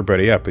beat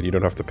everybody up and you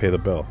don't have to pay the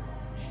bill.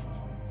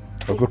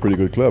 That's a pretty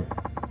good club.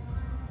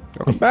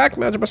 Welcome back,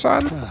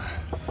 Majima-san.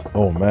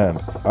 Oh man,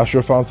 I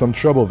sure found some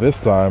trouble this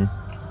time.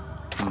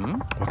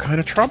 What kind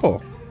of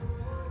trouble?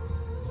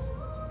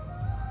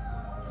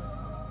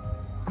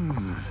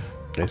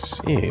 I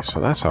see, so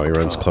that's how he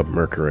runs Club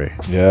Mercury.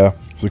 Yeah,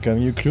 so can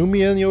you clue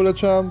me in,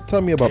 Yoda-chan? Tell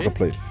me about the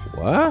place.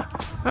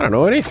 What? I don't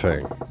know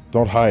anything.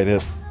 Don't hide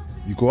it.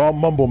 You go all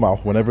mumble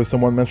mouth whenever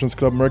someone mentions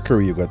Club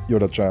Mercury,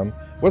 Yoda-chan.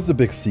 What's the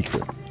big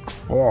secret?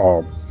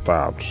 Oh,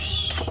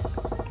 that's...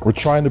 We're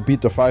trying to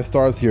beat the 5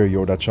 stars here,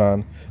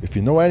 Yoda-chan. If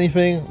you know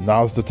anything,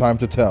 now's the time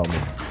to tell me.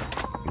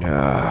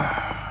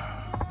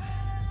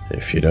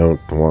 If you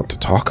don't want to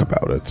talk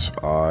about it,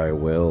 I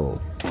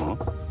will.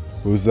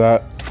 Who's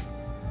that?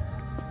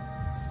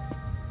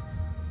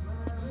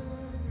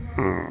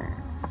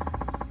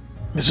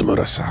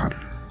 Mizumura-san.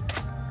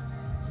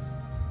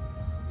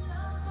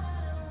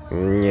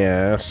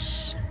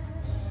 Yes.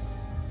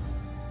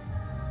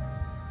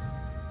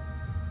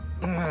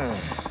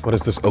 What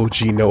does this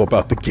OG know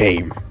about the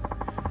game?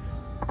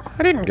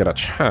 I didn't get a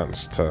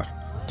chance to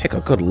take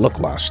a good look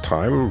last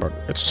time, but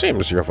it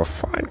seems you have a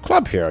fine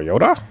club here,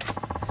 Yoda.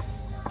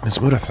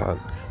 Mizumura-san,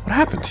 What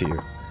happened to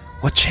you?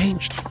 What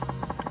changed?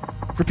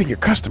 Ripping your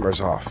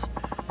customers off.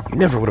 You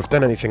never would have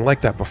done anything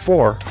like that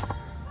before.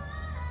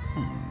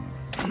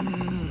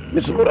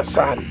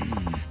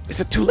 Mizumura-san, is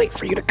it too late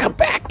for you to come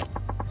back?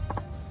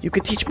 You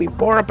could teach me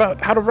more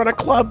about how to run a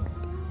club,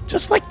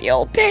 just like the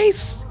old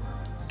days.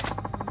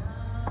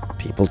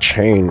 People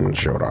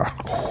change, Yoda.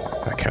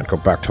 I can't go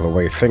back to the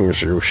way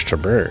things used to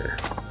be.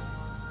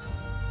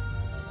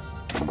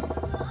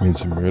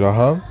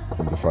 Mizumura-han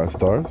from the 5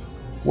 stars?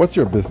 What's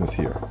your business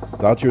here?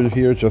 Thought you're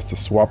here just to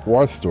swap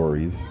war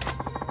stories.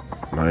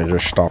 I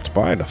just stopped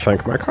by to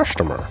thank my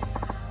customer.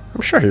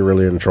 I'm sure he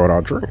really enjoyed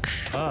our drinks.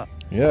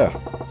 Yeah,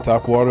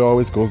 tap water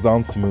always goes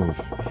down smooth.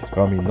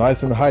 Got me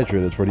nice and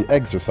hydrated for the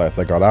exercise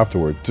I got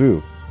afterward,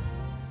 too.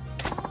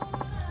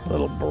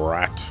 Little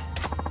brat.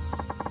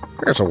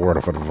 Here's a word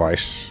of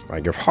advice I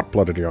give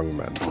hot-blooded young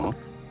men.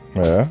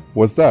 Yeah?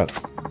 What's that?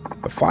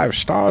 The 5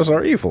 stars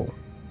are evil.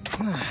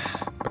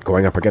 But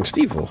going up against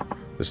evil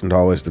isn't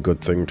always the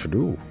good thing to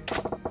do.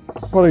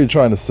 What are you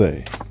trying to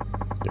say?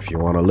 If you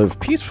want to live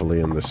peacefully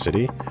in this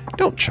city,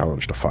 don't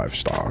challenge the 5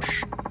 stars.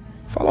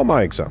 Follow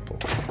my example.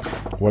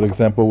 What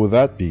example would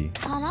that be?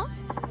 Hana?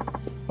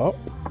 Oh,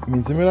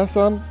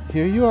 Mizumura-san,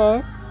 here you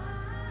are.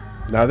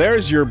 Now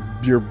there's your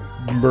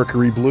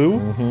mercury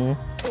blue.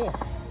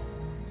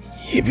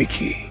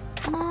 Hibiki.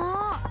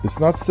 Ma.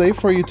 It's not safe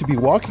for you to be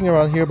walking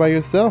around here by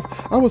yourself.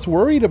 I was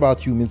worried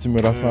about you,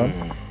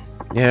 Mizumura-san.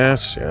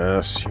 Yes,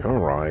 you're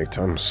right.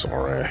 I'm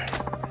sorry.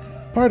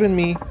 Pardon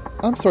me.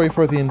 I'm sorry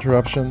for the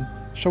interruption.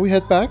 Shall we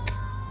head back?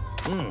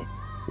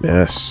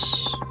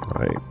 Yes,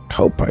 I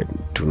hope I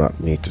do not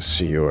need to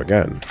see you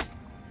again.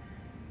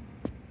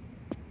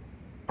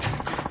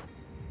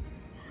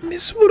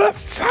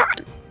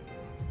 Mizumura-san!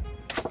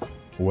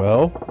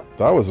 Well,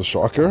 that was a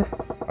shocker.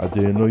 I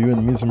didn't know you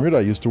and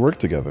Mizumura used to work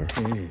together.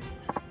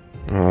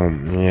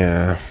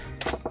 Yeah.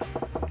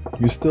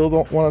 You still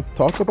don't want to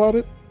talk about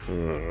it?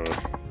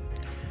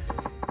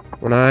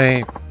 When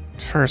I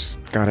first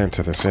got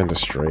into this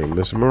industry,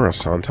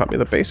 Mizumura-san taught me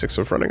the basics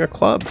of running a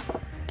club.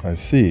 I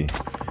see.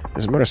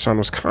 Mizumura-san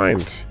was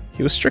kind.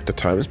 He was strict at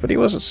times, but he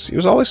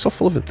was always so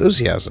full of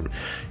enthusiasm.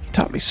 He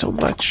taught me so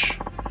much.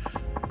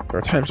 There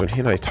were times when he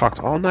and I talked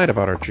all night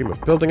about our dream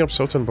of building up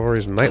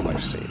Sotenbori's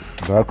nightlife scene.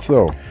 That's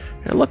so.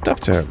 I looked up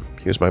to him.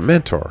 He was my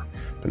mentor,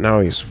 but now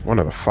he's one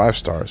of the 5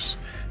 stars.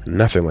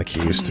 Nothing like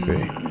he used to be.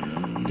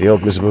 The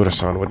old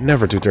Mizumura-san would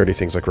never do dirty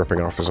things like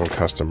ripping off his own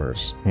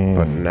customers.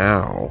 But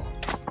now,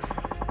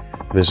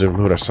 the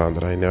Mizumura-san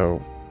that I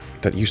know,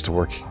 that used to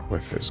work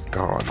with, is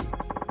gone.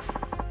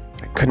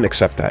 I couldn't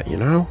accept that, you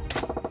know?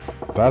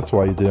 That's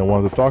why you didn't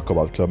want to talk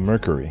about Club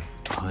Mercury.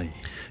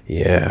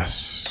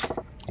 Yes.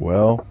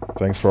 Well,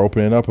 thanks for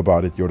opening up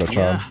about it,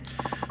 Yoda-chan.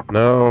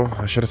 No,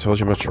 I should have told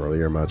you much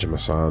earlier,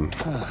 Majima-san.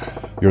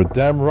 You're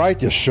damn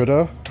right you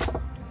shoulda.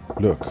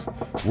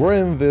 Look, we're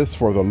in this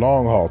for the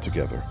long haul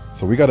together,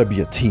 so we gotta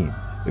be a team.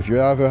 If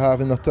you're ever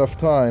having a tough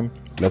time,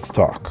 let's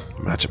talk.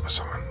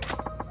 Majima-san,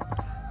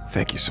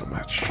 thank you so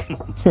much.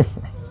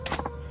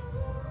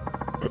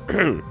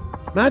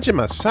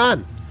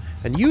 Majima-san,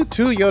 and you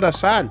too,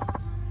 Yoda-san.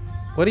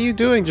 What are you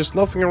doing just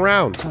loafing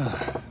around?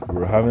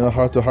 We're having a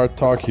heart-to-heart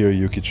talk here,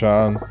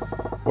 Yuki-chan.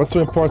 What's so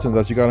important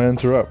that you gotta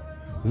interrupt?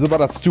 Is it about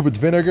that stupid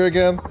vinegar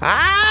again?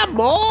 Ah,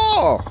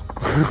 more!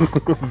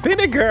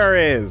 Vinegar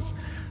is!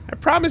 I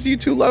promise you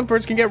 2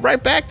 lovebirds can get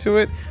right back to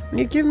it when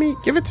you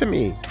give it to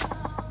me.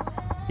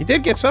 You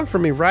did get some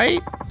from me,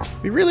 right?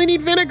 We really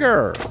need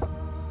vinegar.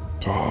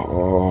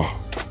 Oh,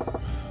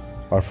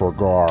 I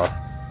forgot.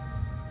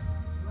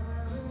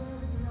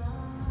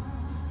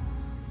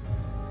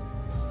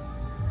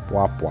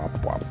 Wop,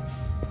 wop, wop.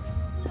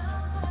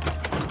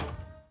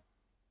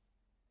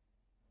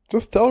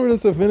 Just tell her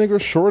there's a vinegar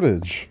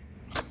shortage.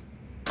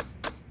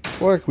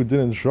 It's like we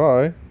didn't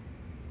try.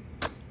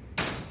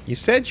 You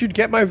said you'd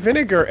get my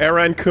vinegar,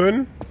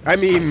 Eren-kun. I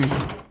mean,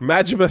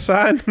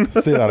 Majima-san.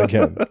 Say that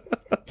again.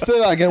 Say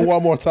that again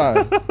one more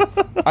time.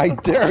 I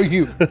dare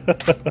you.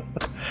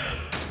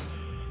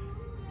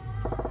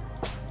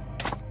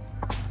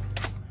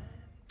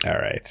 All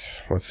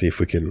right, let's see if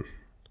we can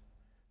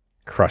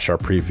crush our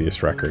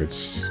previous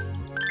records.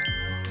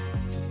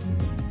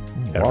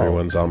 Wow.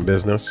 Everyone's on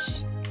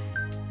business.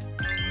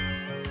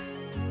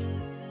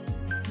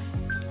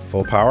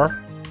 Full power.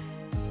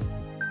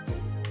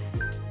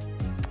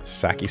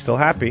 Saki still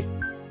happy.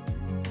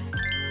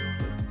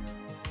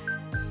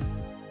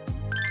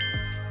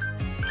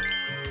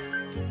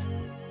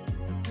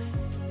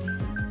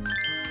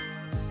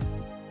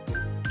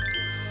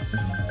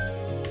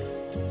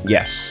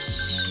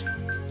 Yes.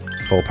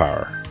 Full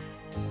power.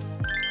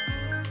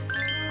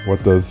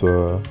 What does,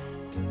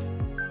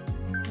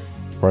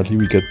 apparently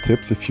we get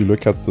tips if you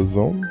look at the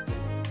zone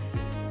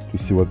to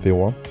see what they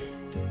want.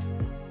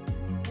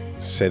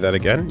 Say that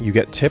again. You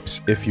get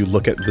tips if you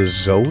look at the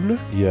zone?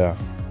 Yeah.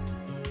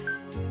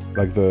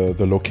 Like the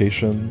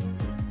location.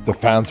 The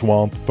fans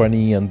want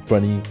funny and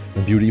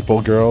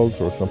beautiful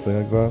girls or something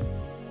like that.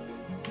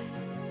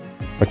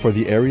 Like for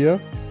the area.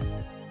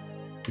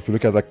 If you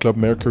look at that Club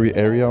Mercury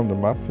area on the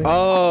map thing.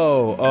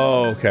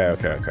 Oh, okay.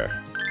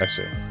 I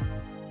see.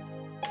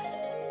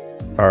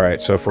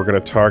 Alright, so if we're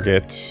going to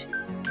target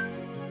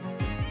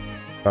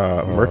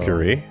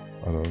Mercury...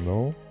 I don't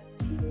know.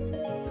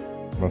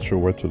 Not sure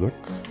where to look.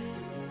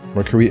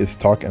 Mercury is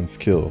talk and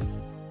skill.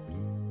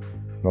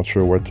 Not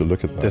sure where to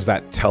look at that. Does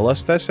that tell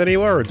us this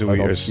anywhere, or do we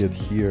don't just see it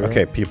here.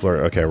 Okay, people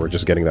are okay. We're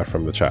just getting that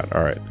from the chat.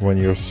 All right. When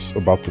you're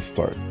about to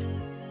start.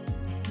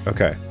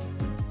 Okay.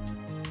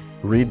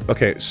 Read.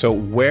 Okay, so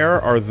where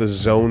are the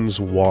zone's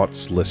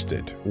wants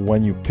listed?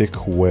 When you pick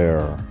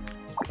where.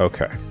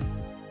 Okay.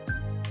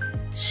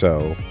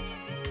 So,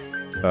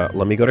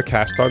 let me go to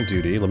cast on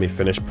duty. Let me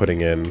finish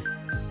putting in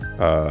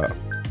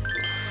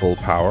full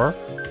power,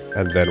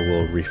 and then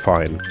we'll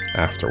refine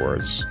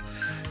afterwards.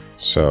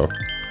 So.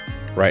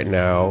 Right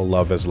now,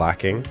 love is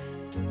lacking.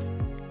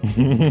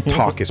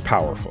 Talk is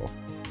powerful.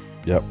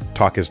 Yep.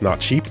 Talk is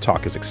not cheap.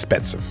 Talk is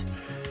expensive.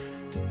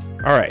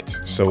 All right,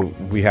 so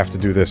we have to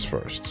do this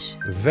first.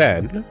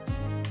 Then,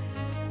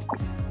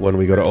 when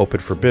we go to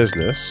open for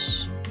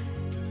business,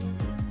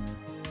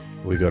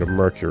 we go to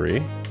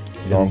Mercury.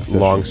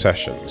 Long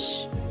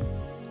sessions.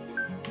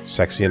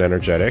 Sexy and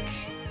energetic.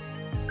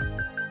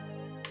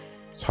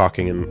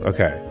 Talking and...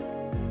 Okay.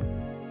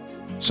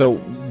 So,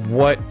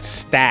 what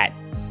stat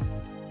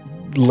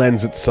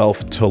lends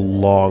itself to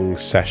long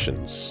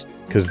sessions?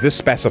 Because this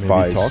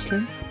specifies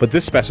talking? But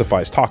this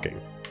specifies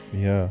talking.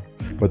 Yeah,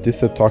 but this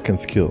said talk and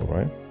skill,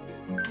 right?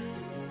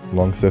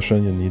 Long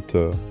session, you need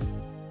to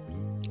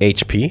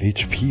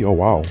HP. Oh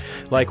wow.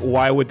 Like,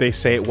 why would they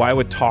say, why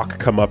would talk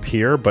come up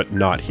here but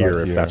not here,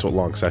 Not if here. that's what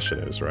long session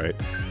is, right?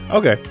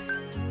 Okay,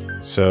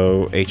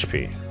 so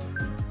HP.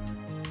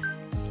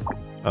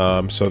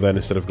 So then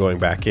instead of going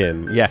back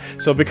in, yeah.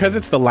 So because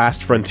it's the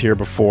last frontier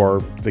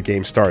before the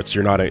game starts,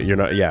 you're not,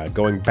 yeah,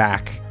 going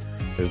back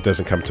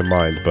doesn't come to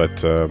mind.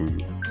 But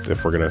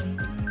if we're gonna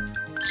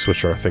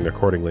switch our thing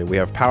accordingly, we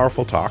have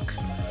powerful talk.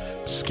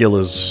 Skill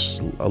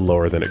is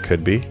lower than it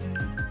could be.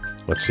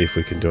 Let's see if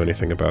we can do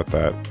anything about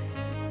that.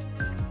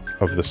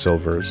 Of the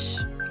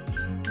silvers,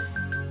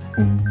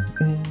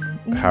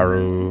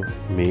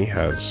 Harumi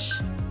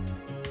has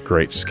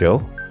great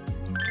skill.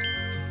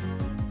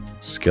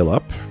 Skill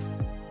up.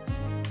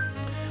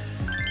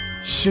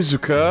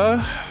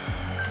 Shizuka.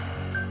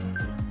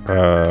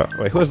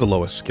 Wait, who has the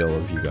lowest skill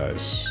of you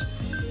guys?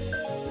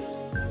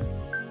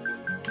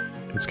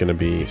 It's gonna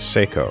be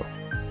Seiko.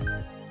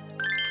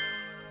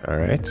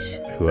 Alright.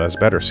 Who has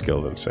better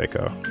skill than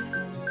Seiko?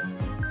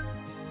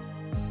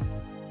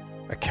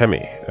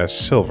 Akemi as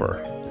silver.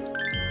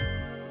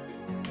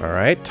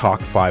 Alright,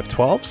 talk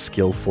 512,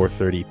 skill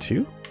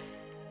 432.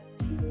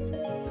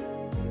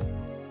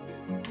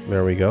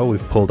 There we go,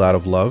 we've pulled out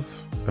of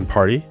love and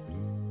party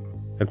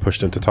and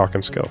pushed into talk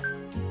and skill.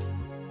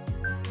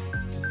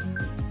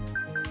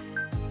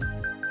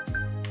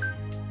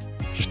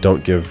 Just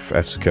don't give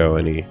Etsuko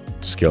any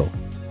skill.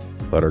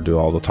 Let her do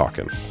all the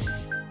talking.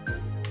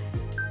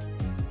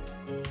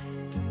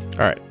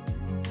 Alright.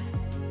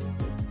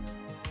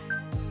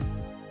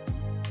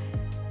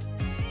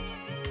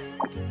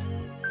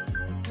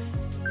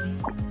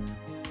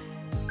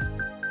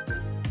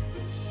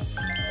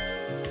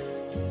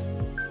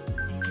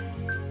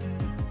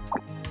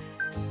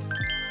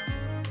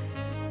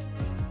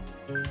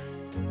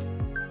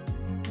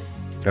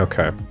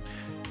 Okay.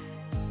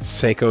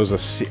 Seiko's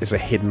is a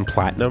hidden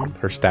platinum.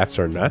 Her stats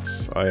are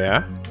nuts. Oh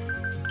yeah.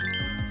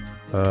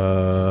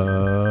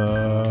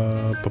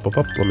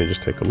 Let me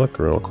just take a look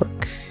real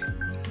quick.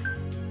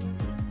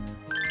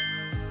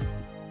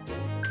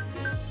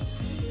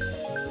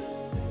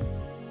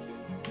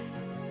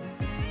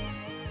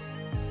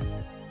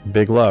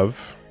 Big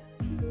love.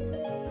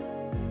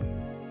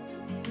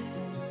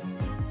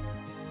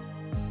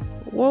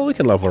 Well, we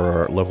can level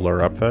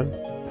her up then.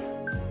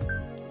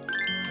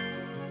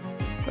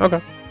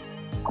 Okay.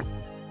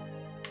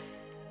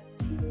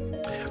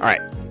 Alright,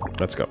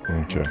 let's go.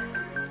 Okay.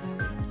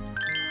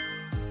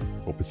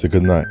 Hope it's a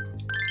good night.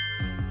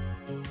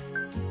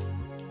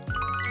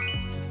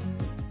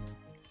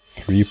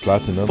 3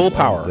 platinum. Full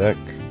power. Deck.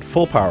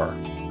 Full power.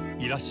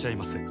 いらっしゃい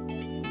ませ。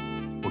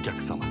お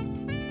客様。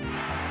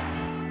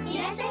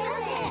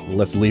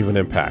 Let's leave an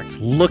impact.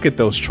 Look at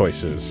those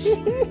choices.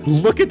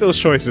 Look at those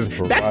choices.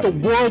 That's the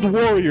World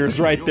Warriors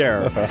right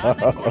there.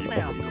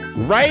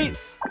 Right?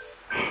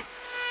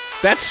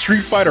 That's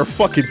Street Fighter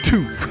fucking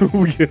 2.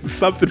 We get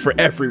something for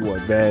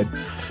everyone, man.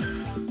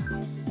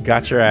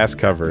 Got your ass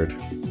covered.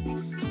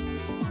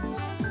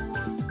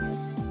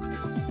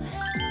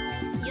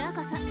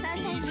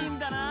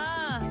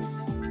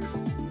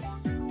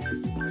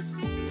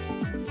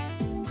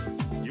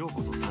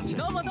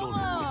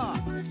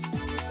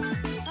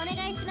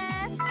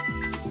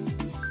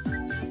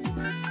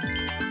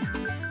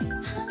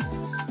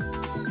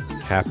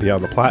 Happy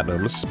on the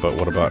platinums, but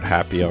what about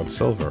happy on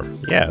silver?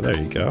 Yeah, there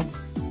you go.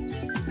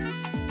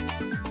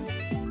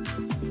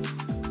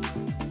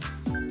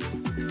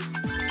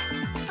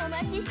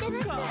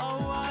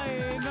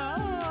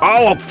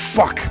 Oh,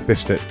 fuck!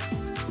 Missed it.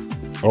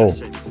 Oh.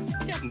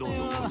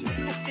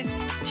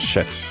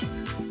 Shit.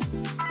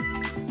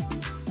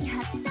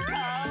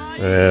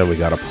 And we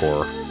got a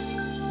pour.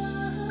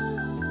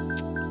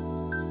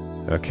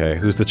 Okay,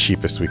 who's the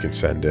cheapest we can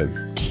send in?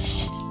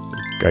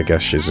 I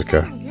guess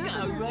Shizuka.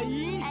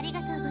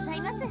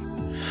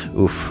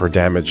 Oof, her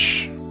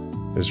damage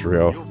is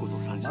real.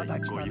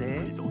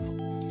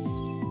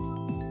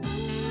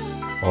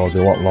 Oh,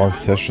 they want long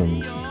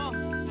sessions.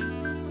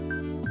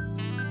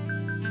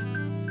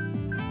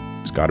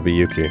 It's gotta be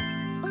Yuki.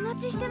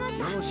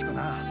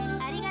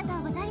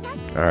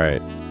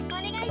 Alright.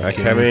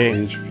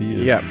 Akemi. HP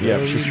is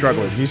Yeah, she's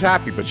struggling. He's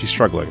happy, but she's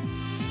struggling.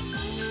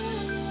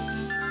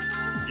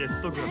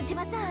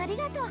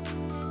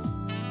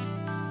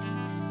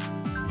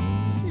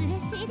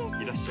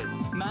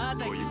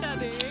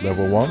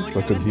 Level 1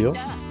 that could heal.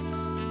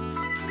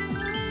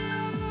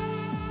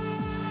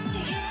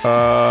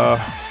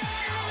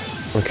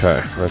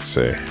 Okay, let's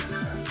see.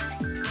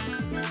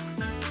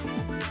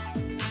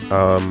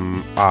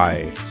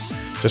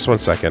 Just 1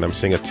 second, I'm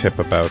seeing a tip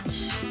about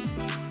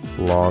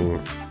long,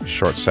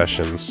 short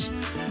sessions.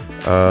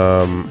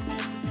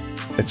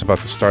 It's about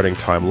the starting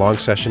time. Long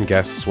session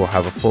guests will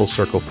have a full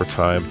circle for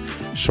time.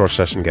 Short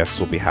session guests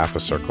will be half a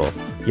circle.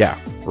 Yeah,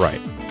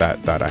 right.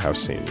 That I have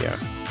seen, yeah.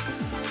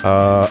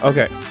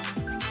 Okay.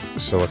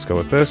 So let's go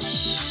with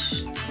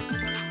this.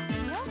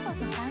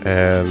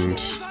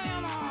 And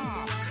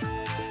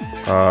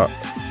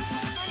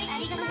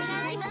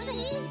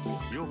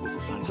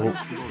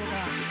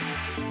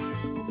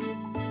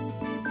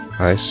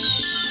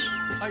nice.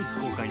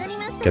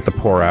 Get the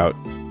pour out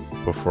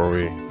before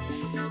we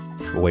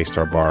waste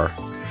our bar.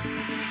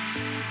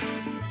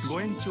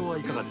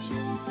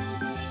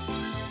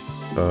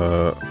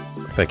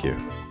 Thank you.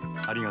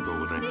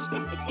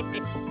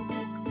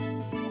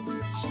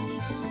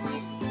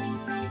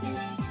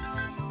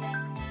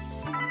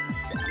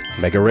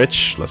 Mega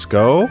Rich, let's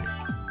go.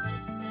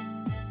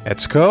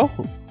 Etsuko?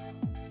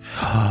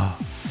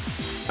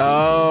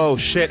 Oh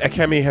shit,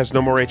 Akemi has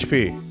no more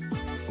HP.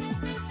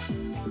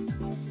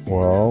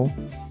 Well,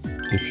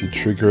 if you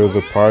trigger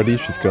the party,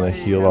 she's gonna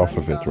heal off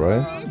of it,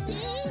 right?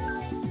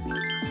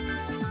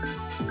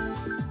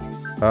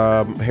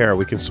 Here,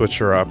 we can switch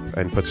her up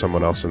and put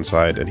someone else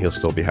inside and he'll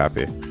still be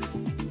happy.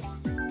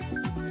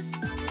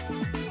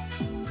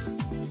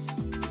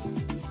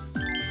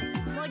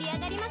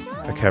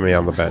 Akemi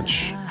on the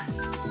bench.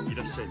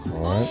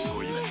 Alright.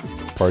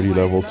 Party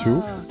level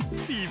 2.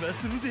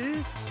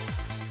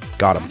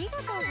 Got him.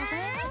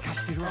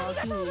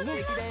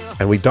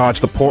 And we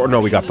dodged the pour. No,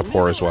 we got the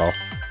pour as well.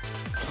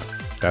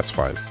 That's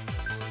fine.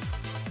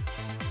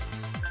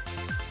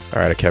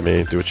 Alright,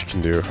 Akemi, do what you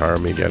can do.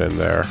 Harumi, get in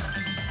there.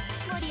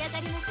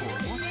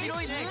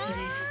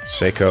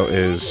 Seiko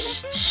is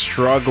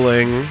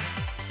struggling.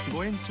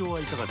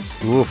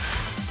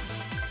 Oof.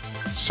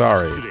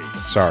 Sorry.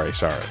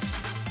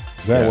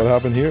 Then what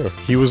happened here?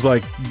 He was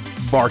like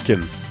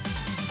barking.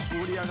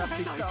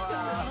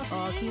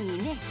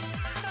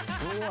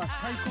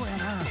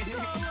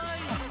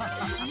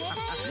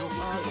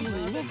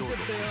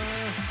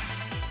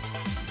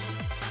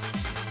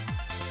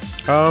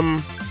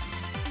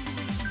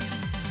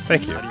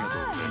 Thank you.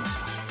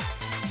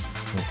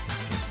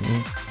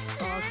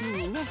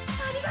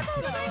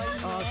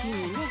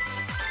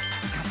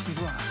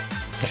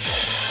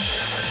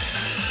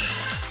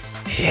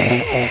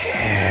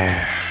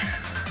 Yeah.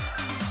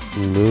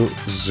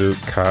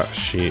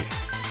 Muzukashi.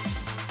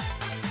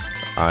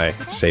 I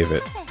save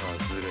it.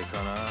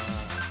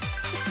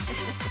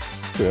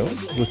 Yeah,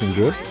 it's looking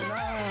good.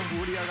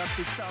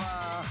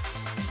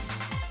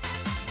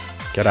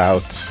 Get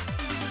out.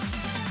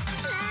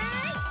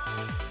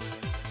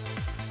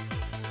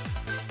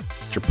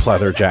 Your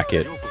pleather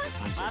jacket.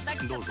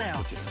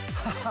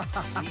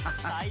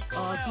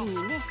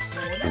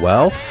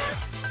 Wealth?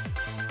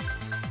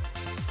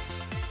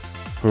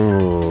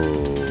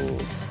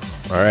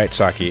 Alright,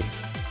 Saki.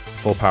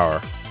 Full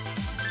power.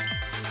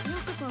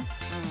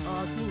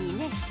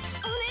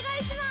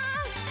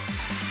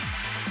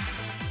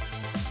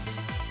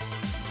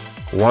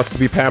 Wants to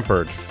be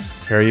pampered.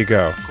 Here you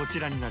go.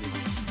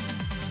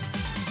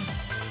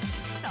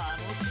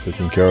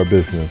 Taking care of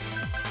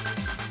business.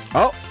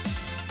 Oh!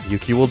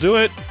 Yuki will do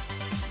it.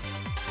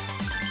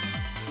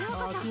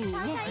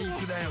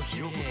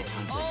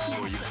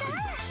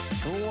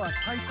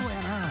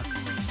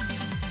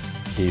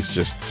 He's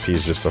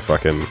just a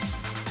fucking...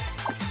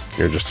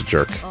 You're just a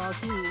jerk.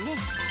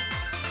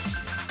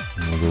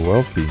 Another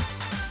wealthy.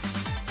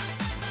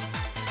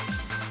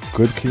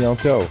 Good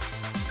clientele.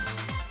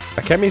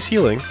 Akemi's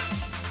healing.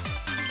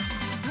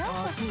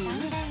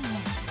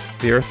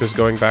 The earth is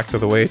going back to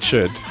the way it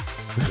should.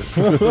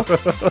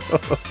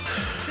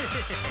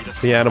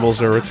 The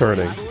animals are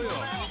returning.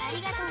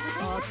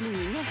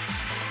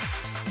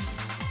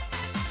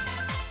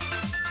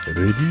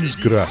 Ladies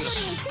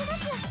grass.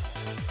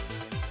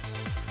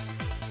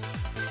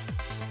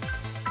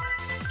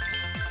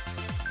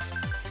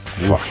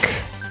 Fuck.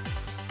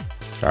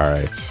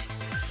 Alright.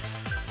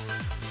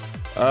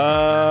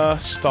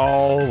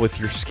 Stall with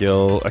your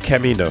skill.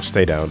 Akemi, no,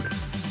 stay down.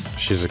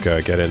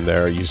 Shizuka, get in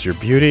there, use your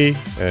beauty,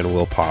 and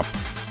we'll pop.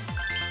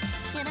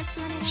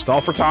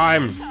 Stall for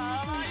time!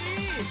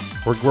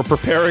 We're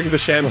preparing the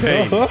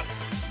champagne.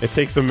 It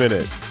takes a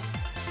minute.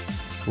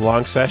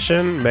 Long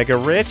session, mega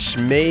rich,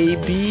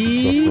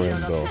 maybe.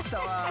 Though.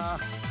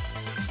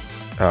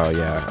 Oh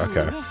yeah,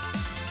 okay.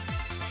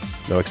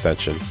 No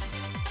extension.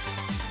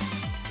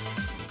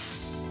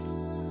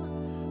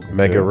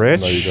 Mega Okay,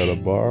 rich. Now you got a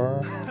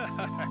bar.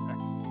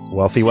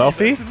 Wealthy,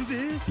 wealthy.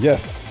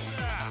 Yes.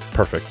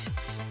 Perfect.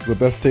 The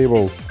best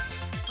tables.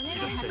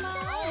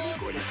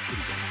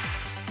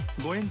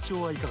 ご延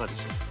長はいかがでし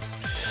ょ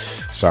う。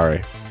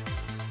 Sorry.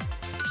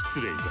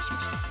 失礼いたし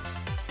まし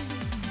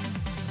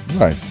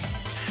た。 Nice.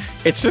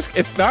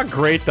 It's not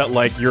great that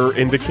like your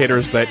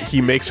indicators that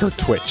he makes her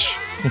twitch,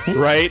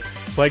 right?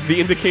 Like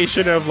the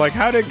indication of like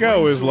how'd it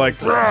go is like,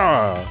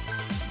 rah.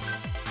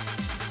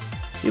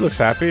 He looks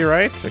happy,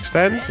 right?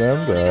 Extends.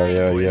 And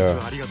yeah.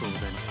 ありがとうご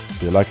ざいま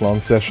す。 You like long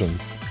sessions.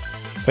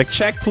 It's like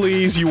check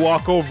please. You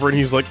walk over and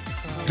he's like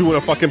doing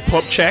a fucking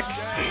pump check.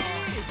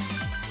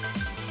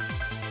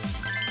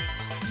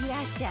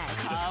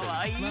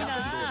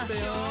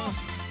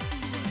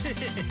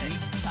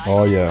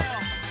 Oh yeah.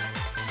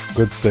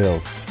 Good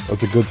sales.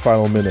 That's a good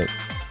final minute.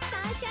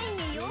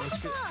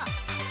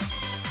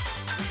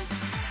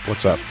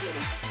 What's up?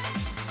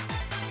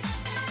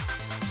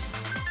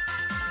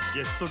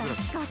 ゲストグラ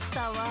ス。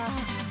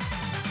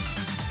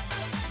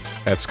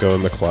 Let's go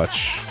in the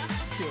clutch.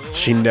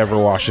 She never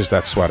washes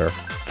that sweater.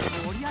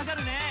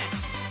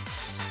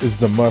 It's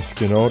the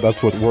musk, you know?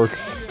 That's what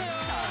works.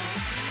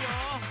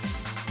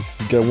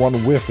 Just get one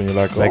whiff and you're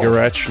like, Mega oh.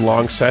 Retch,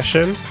 long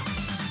session.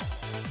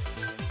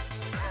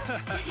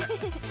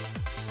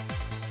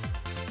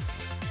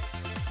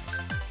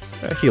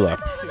 Heal up.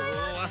 今日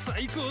は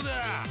最高だ。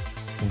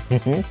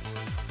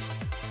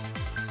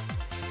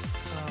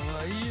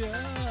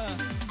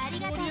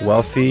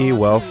 Wealthy,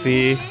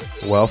 wealthy,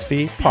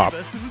 wealthy. Pop.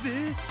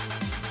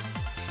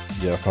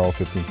 Yeah, final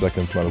 15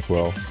 seconds, might as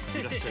well.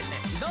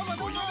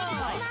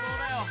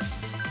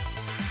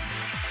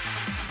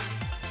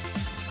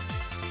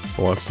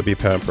 Wants to be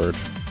pampered.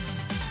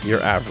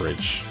 You're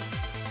average.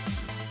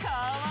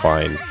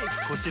 Fine.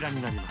 こちらに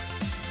なりま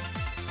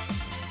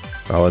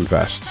す。 I'll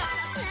invest.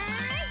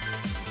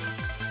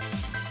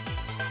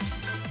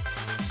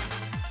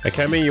 Hey,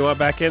 Kemi, you want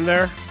back in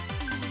there?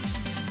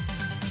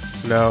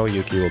 No,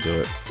 Yuki will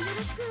do it.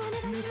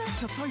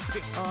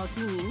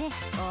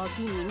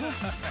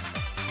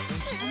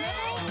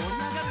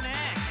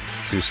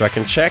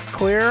 2-second check,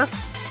 clear.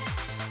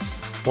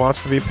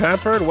 Wants to be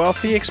pampered,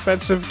 wealthy,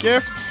 expensive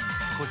gift.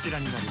 こちら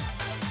になりま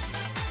す。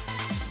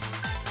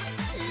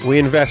 We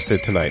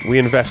invested tonight. We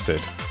invested.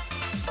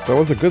 That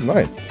was a good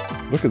night.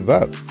 Look at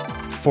that.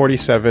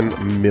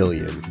 47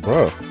 million.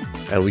 Bruh.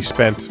 And we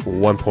spent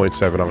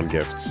 1.7 on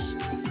gifts.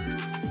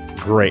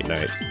 Great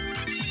night.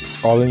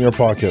 All in your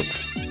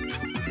pockets.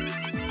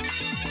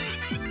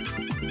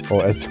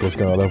 Oh, Etsuko's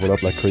gonna level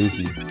up like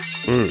crazy.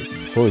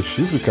 So is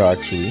Shizuka,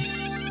 actually.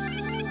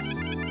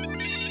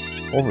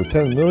 Over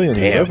 10 million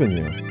in Damn.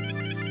 revenue.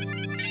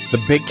 The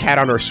big cat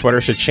on her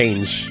sweater should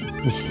change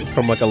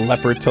from like a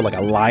leopard to like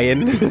a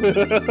lion.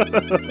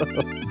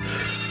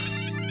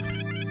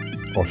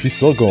 Oh, she's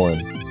still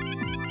going.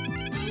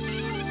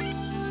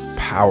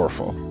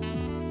 Powerful.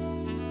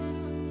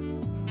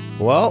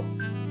 Well,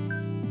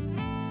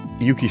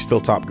 Yuki's still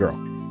top girl.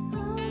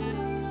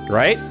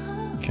 Right?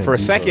 Can't For a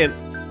beat second,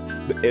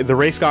 the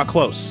race got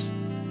close.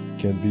 her.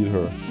 Can't beat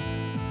her.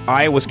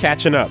 I was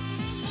catching up.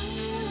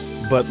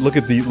 But look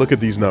at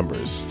these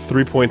numbers.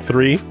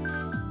 3.3,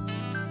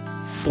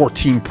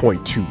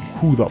 14.2.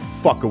 Who the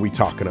fuck are we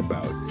talking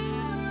about?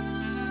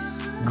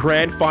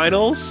 Grand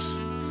finals,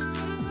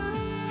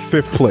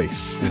 5th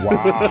place.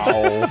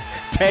 Wow.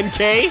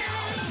 10K,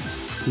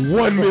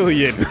 1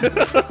 million.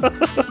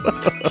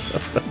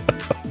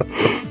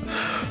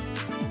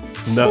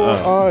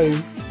 Nuh-uh. I.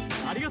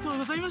 ありがとう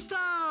ございました。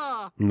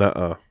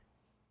 Nuh-uh.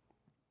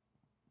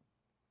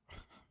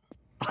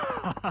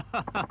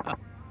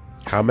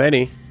 How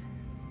many?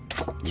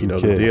 You know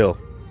the Okay. deal.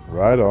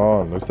 Right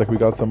on. Looks like we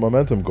got some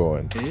momentum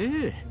going.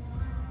 ええ。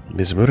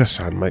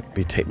 Mizumura-san might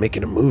be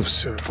making a move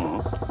soon.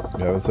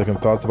 You having second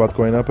thoughts about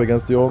going up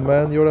against the old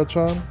man,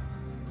 Yoda-chan?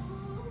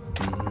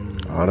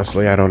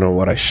 Honestly, I don't know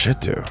what I should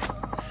do.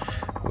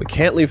 We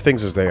can't leave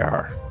things as they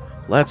are.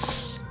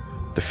 Let's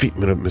defeat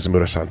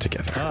Mizumura-san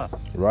together.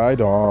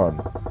 Right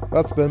on.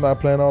 That's been my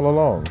plan all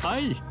along. は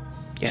い。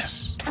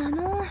 Yes.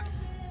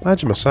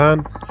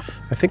 Majima-san,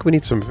 I think we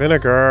need some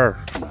vinegar.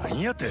 なん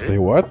やって。 Say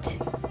what?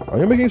 Are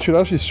you making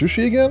Shirashi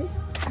sushi again?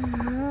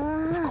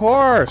 Of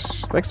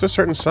course. Thanks to a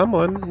certain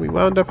someone, we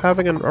wound up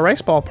having a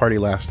rice ball party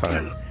last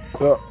time.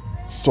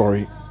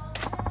 Sorry.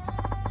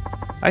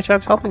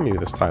 Aichan's helping me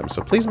this time,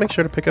 so please make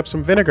sure to pick up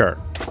some vinegar.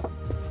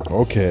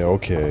 Okay.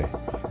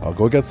 I'll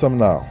go get some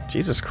now.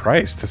 Jesus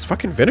Christ, this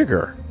fucking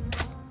vinegar.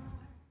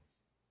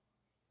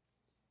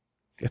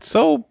 It's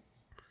so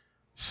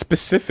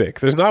specific.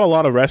 There's not a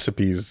lot of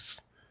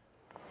recipes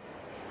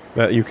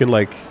that you can,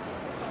 like,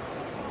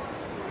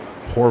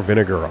 pour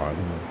vinegar on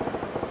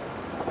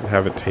and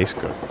have it taste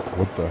good.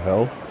 What the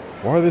hell?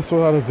 Why are they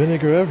so out of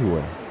vinegar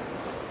everywhere?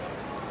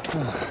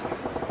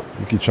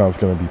 Yuki-chan's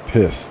gonna be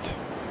pissed.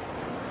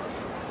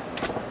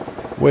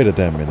 Wait a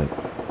damn minute.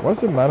 Why's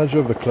the manager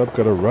of the club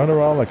gotta run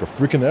around like a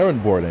freaking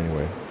errand board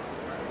anyway?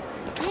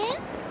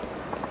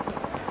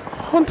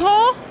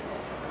 Honto?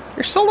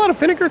 You're sold out of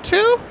vinegar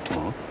too?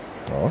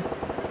 Oh,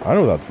 I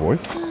know that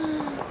voice.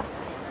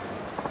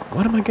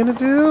 What am I gonna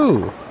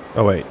do?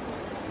 Oh wait.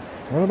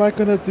 What am I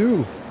gonna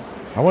do?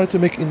 I wanted to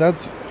make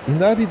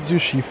inari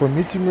zushi for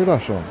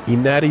Mitsumura-san.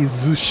 Inari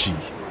Zushi.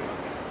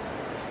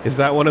 Is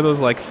that one of those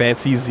like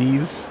fancy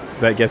Z's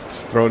that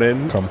gets thrown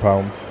in?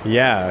 Compounds.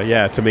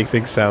 Yeah, to make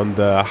things sound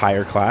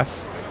higher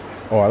class.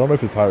 Oh, I don't know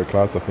if it's higher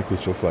class. I think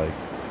it's just like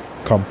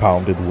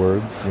compounded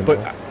words. You But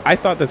know? I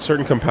thought that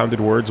certain compounded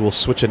words will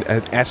switch an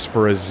S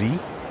for a Z.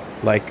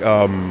 Like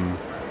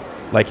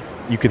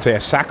you could say a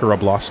sakura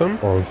blossom.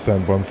 Or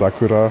Senbon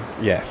Sakura.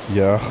 Yes.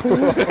 Yeah.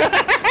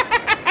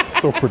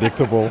 So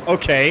predictable.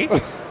 Okay.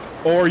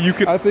 Or you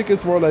could... I think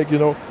it's more like, you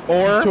know,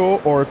 Or-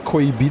 Ito or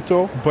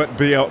Koibito. But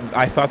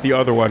I thought the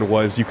other one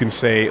was you can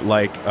say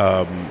like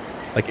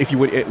if you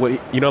would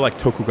you know like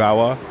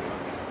Tokugawa,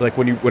 like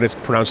when it's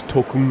pronounced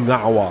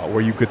Tokugawa,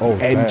 where you get the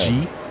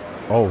NG.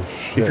 Oh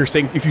shit.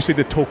 If you say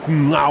the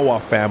Tokugawa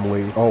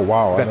family, Oh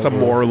wow. that's a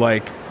more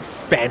like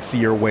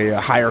fancier way,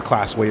 a higher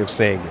class way of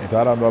saying it.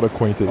 That I'm not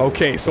acquainted with.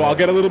 Okay, so I'll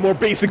get a little more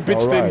basic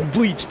bitch All than right.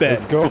 bleach then.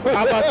 Let's go.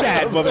 How about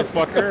that,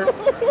 motherfucker?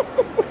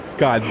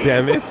 God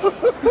damn it.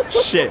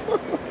 Shit.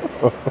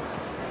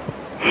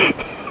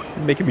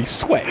 Making me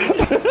sweat.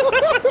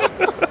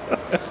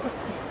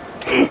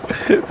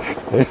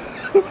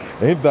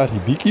 Ain't that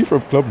Hibiki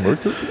from Club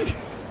Mercury?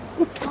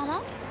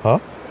 Huh?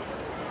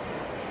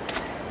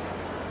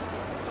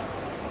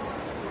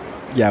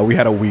 Yeah, we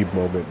had a weeb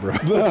moment, bro.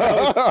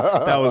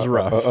 That was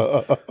rough.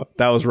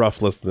 That was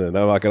rough listening.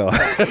 I'm not gonna lie.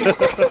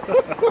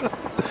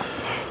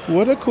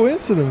 What a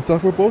coincidence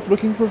that we're both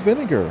looking for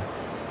vinegar.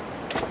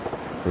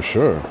 For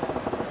sure.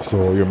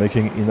 So you're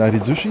making inari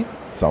zushi?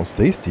 Sounds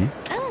tasty.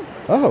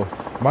 Oh,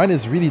 mine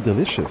is really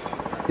delicious.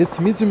 It's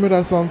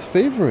Mizumura-san's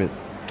favorite.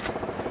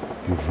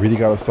 You've really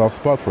got a soft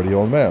spot for the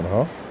old man,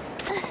 huh?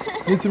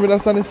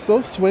 Mizumura-san is so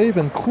suave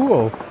and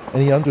cool,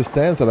 and he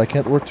understands that I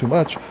can't work too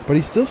much, but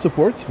he still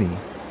supports me.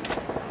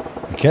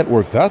 You can't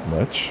work that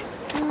much.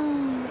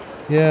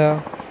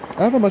 Yeah,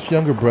 I have a much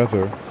younger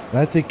brother, and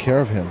I take care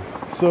of him,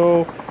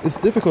 so it's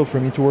difficult for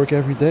me to work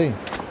every day.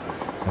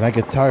 And I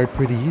get tired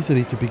pretty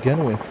easily to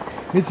begin with.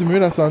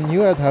 Mizumura-san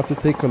knew I'd have to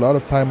take a lot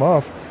of time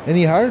off, and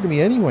he hired me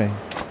anyway.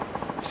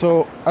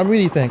 So I'm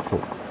really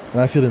thankful,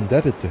 and I feel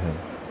indebted to him.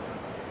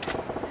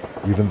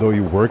 Even though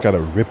you work at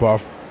a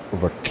rip-off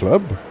of a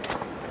club?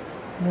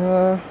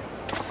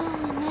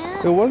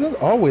 It wasn't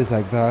always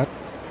like that.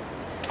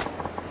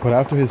 But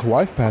after his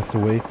wife passed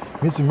away,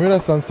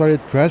 Mizumura-san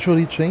started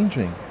gradually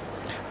changing.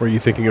 Were you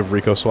thinking of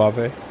Rico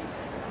Suave?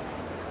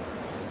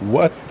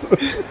 What?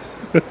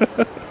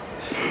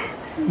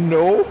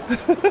 No.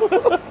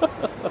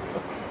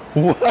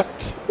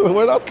 What?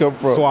 Where'd that come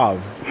from?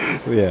 Suave.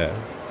 Yeah.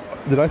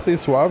 Did I say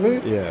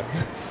suave? Yeah.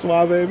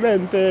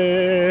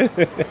 Suavemente.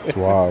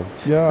 Suave.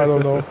 Yeah, I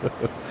don't know.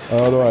 I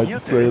don't know. I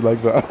just say it like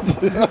that.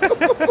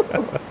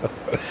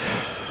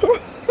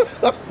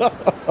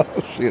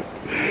 Oh, shit.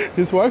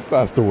 His wife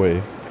passed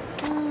away.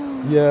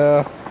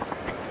 Yeah.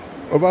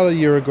 About a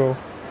year ago.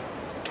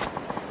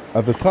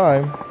 At the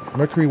time,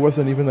 Mercury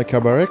wasn't even a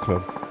cabaret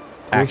club. It was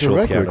Actual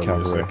a regular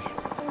piano cabaret. music.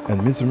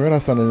 And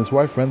Mizumura-san and his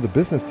wife ran the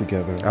business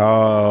together.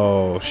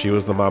 Oh, she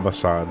was the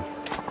mama-san.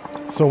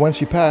 So when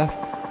she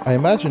passed, I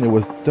imagine it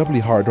was doubly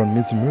hard on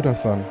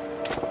Mizumura-san.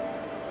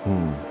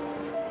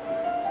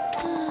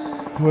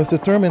 He was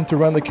determined to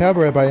run the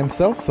cabaret by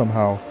himself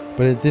somehow,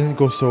 but it didn't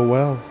go so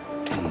well.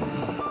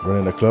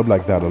 Running a club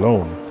like that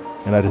alone,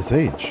 and at his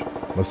age,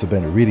 must have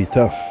been really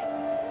tough.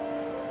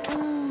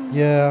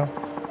 Yeah,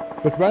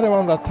 but right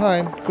around that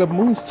time, Club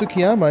Moon's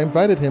Tsukiyama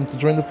invited him to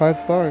join the 5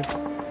 Stars.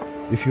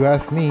 If you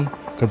ask me,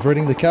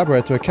 converting the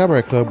cabaret to a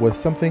cabaret club was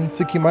something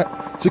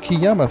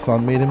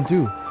Tsukiyama-san made him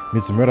do.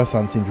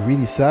 Mizumura-san seemed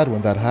really sad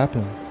when that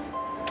happened.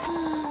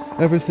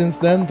 Ever since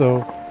then,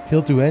 though,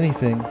 he'll do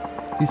anything.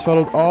 He's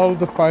followed all of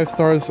the 5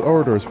 Stars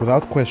orders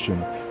without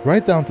question,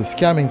 right down to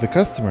scamming the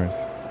customers.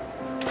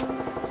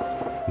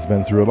 He's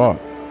been through a lot.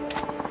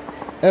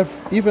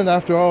 Even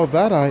after all of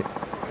that, I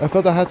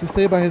felt I had to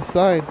stay by his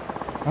side.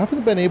 I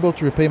haven't been able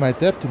to repay my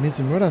debt to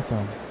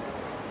Mizumura-san.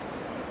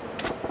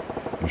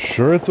 You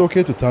sure it's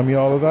okay to tell me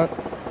all of that?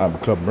 I'm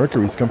Club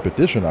Mercury's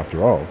competition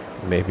after all.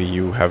 Maybe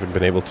you haven't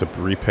been able to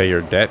repay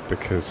your debt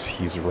because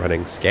he's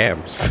running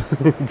scams.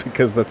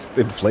 Because that's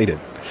inflated.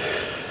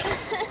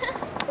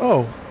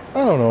 Oh,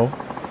 I don't know.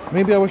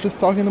 Maybe I was just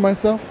talking to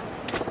myself?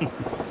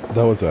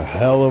 That was a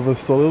hell of a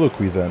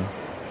soliloquy then.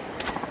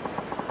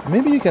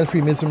 Maybe you can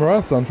free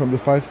Mizumura-san from the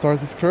 5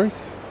 Stars'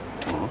 curse?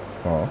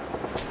 Oh,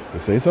 you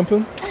say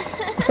something?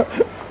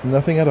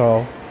 Nothing at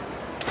all.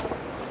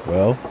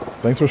 Well,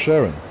 thanks for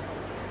sharing.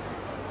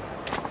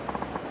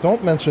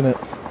 Don't mention it.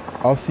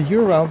 I'll see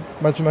you around,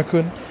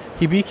 Majima-kun.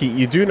 Hibiki,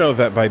 you do know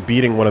that by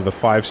beating one of the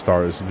 5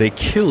 stars, they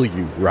kill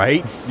you,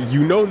 right?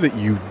 You know that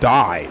you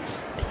die.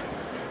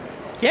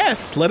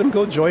 Yes, let him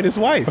go join his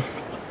wife.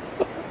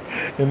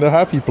 In the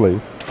happy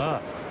place.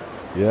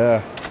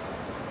 Yeah.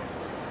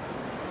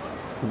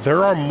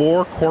 There are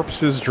more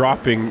corpses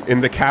dropping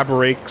in the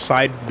cabaret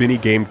side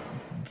minigame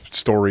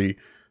story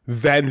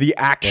than the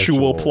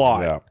actual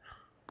plot.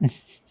 Yeah.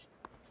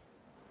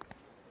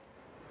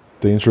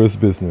 Dangerous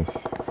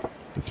business.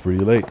 It's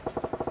pretty late.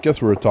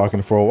 Guess we were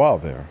talking for a while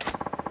there.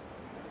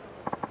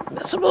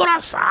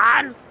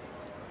 Mizumura-san!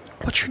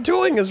 What you're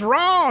doing is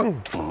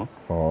wrong!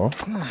 Oh.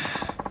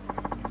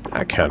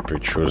 I can't be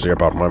choosy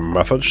about my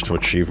methods to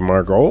achieve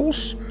my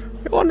goals.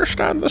 You'll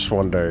understand this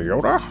one day,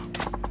 Yoda.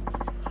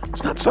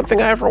 It's not something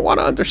I ever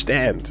want to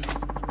understand.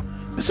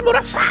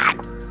 Mizumura-san!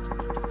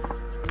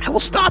 I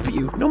will stop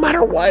you, no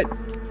matter what.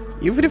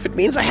 Even if it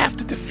means I have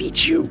to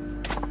defeat you.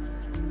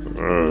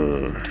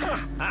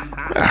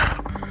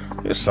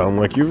 You sound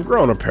like you've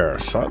grown a pair,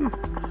 son.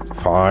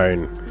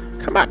 Fine.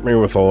 Come at me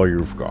with all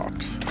you've got.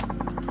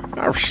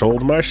 I've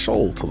sold my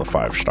soul to the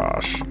 5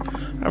 stars.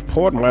 I've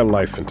poured my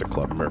life into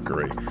Club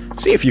Mercury.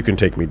 See if you can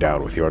take me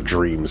down with your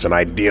dreams and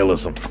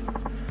idealism.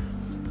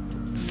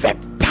 Set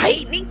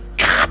tiny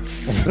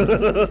cuts!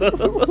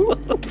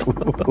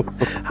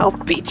 I'll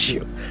beat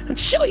you and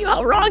show you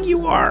how wrong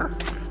you are.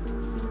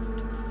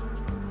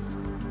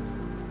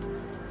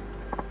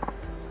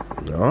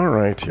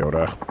 Alright,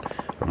 Yoda.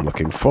 I'm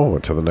looking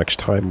forward to the next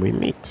time we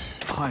meet.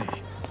 Hi.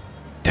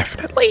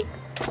 Definitely.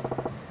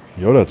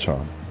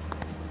 Yoda-chan.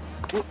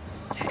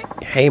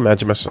 Hey,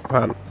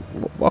 Majima-san.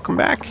 Welcome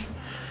back.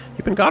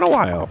 You've been gone a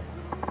while.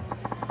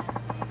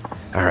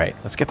 Alright,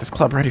 let's get this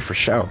club ready for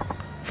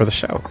the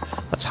show.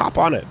 Let's hop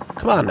on it.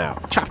 Come on now.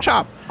 Chop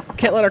chop.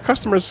 Can't let our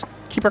customers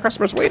keep our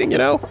customers waiting, you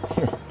know?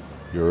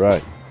 You're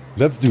right.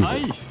 Let's do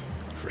this.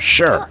 For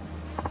sure.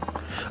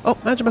 Oh,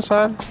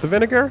 Majima-san, the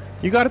vinegar?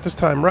 You got it this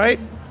time, right?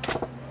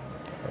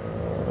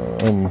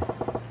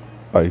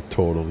 I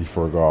totally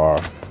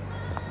forgot.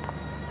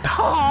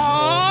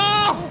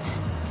 Oh!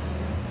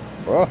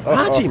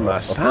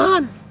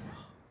 Majima-san!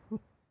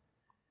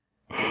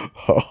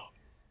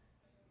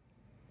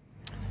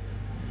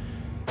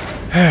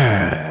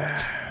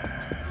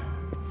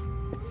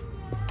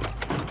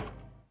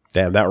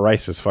 Damn, that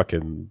rice is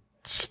fucking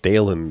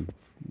stale and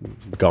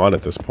gone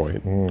at this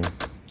point.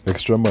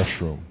 Extra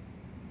mushroom.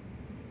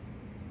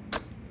 I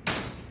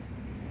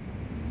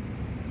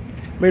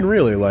mean,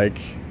 really, like,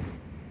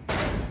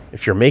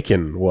 if you're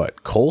making,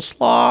 what,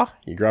 coleslaw?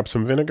 You grab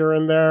some vinegar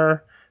in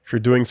there. If you're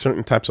doing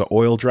certain types of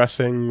oil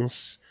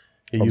dressings,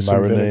 you use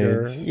some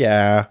vinegar.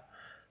 Yeah.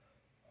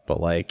 But,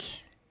 like,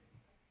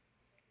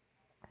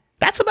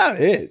 that's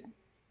about it.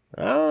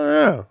 I don't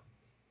know.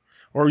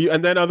 Or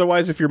and then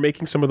otherwise, if you're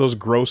making some of those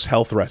gross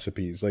health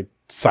recipes, like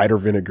cider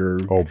vinegar.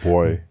 Oh,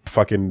 boy.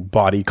 Fucking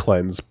body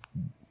cleanse,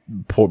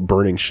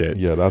 burning shit.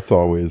 Yeah, that's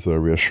always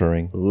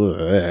reassuring.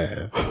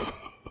 Ugh.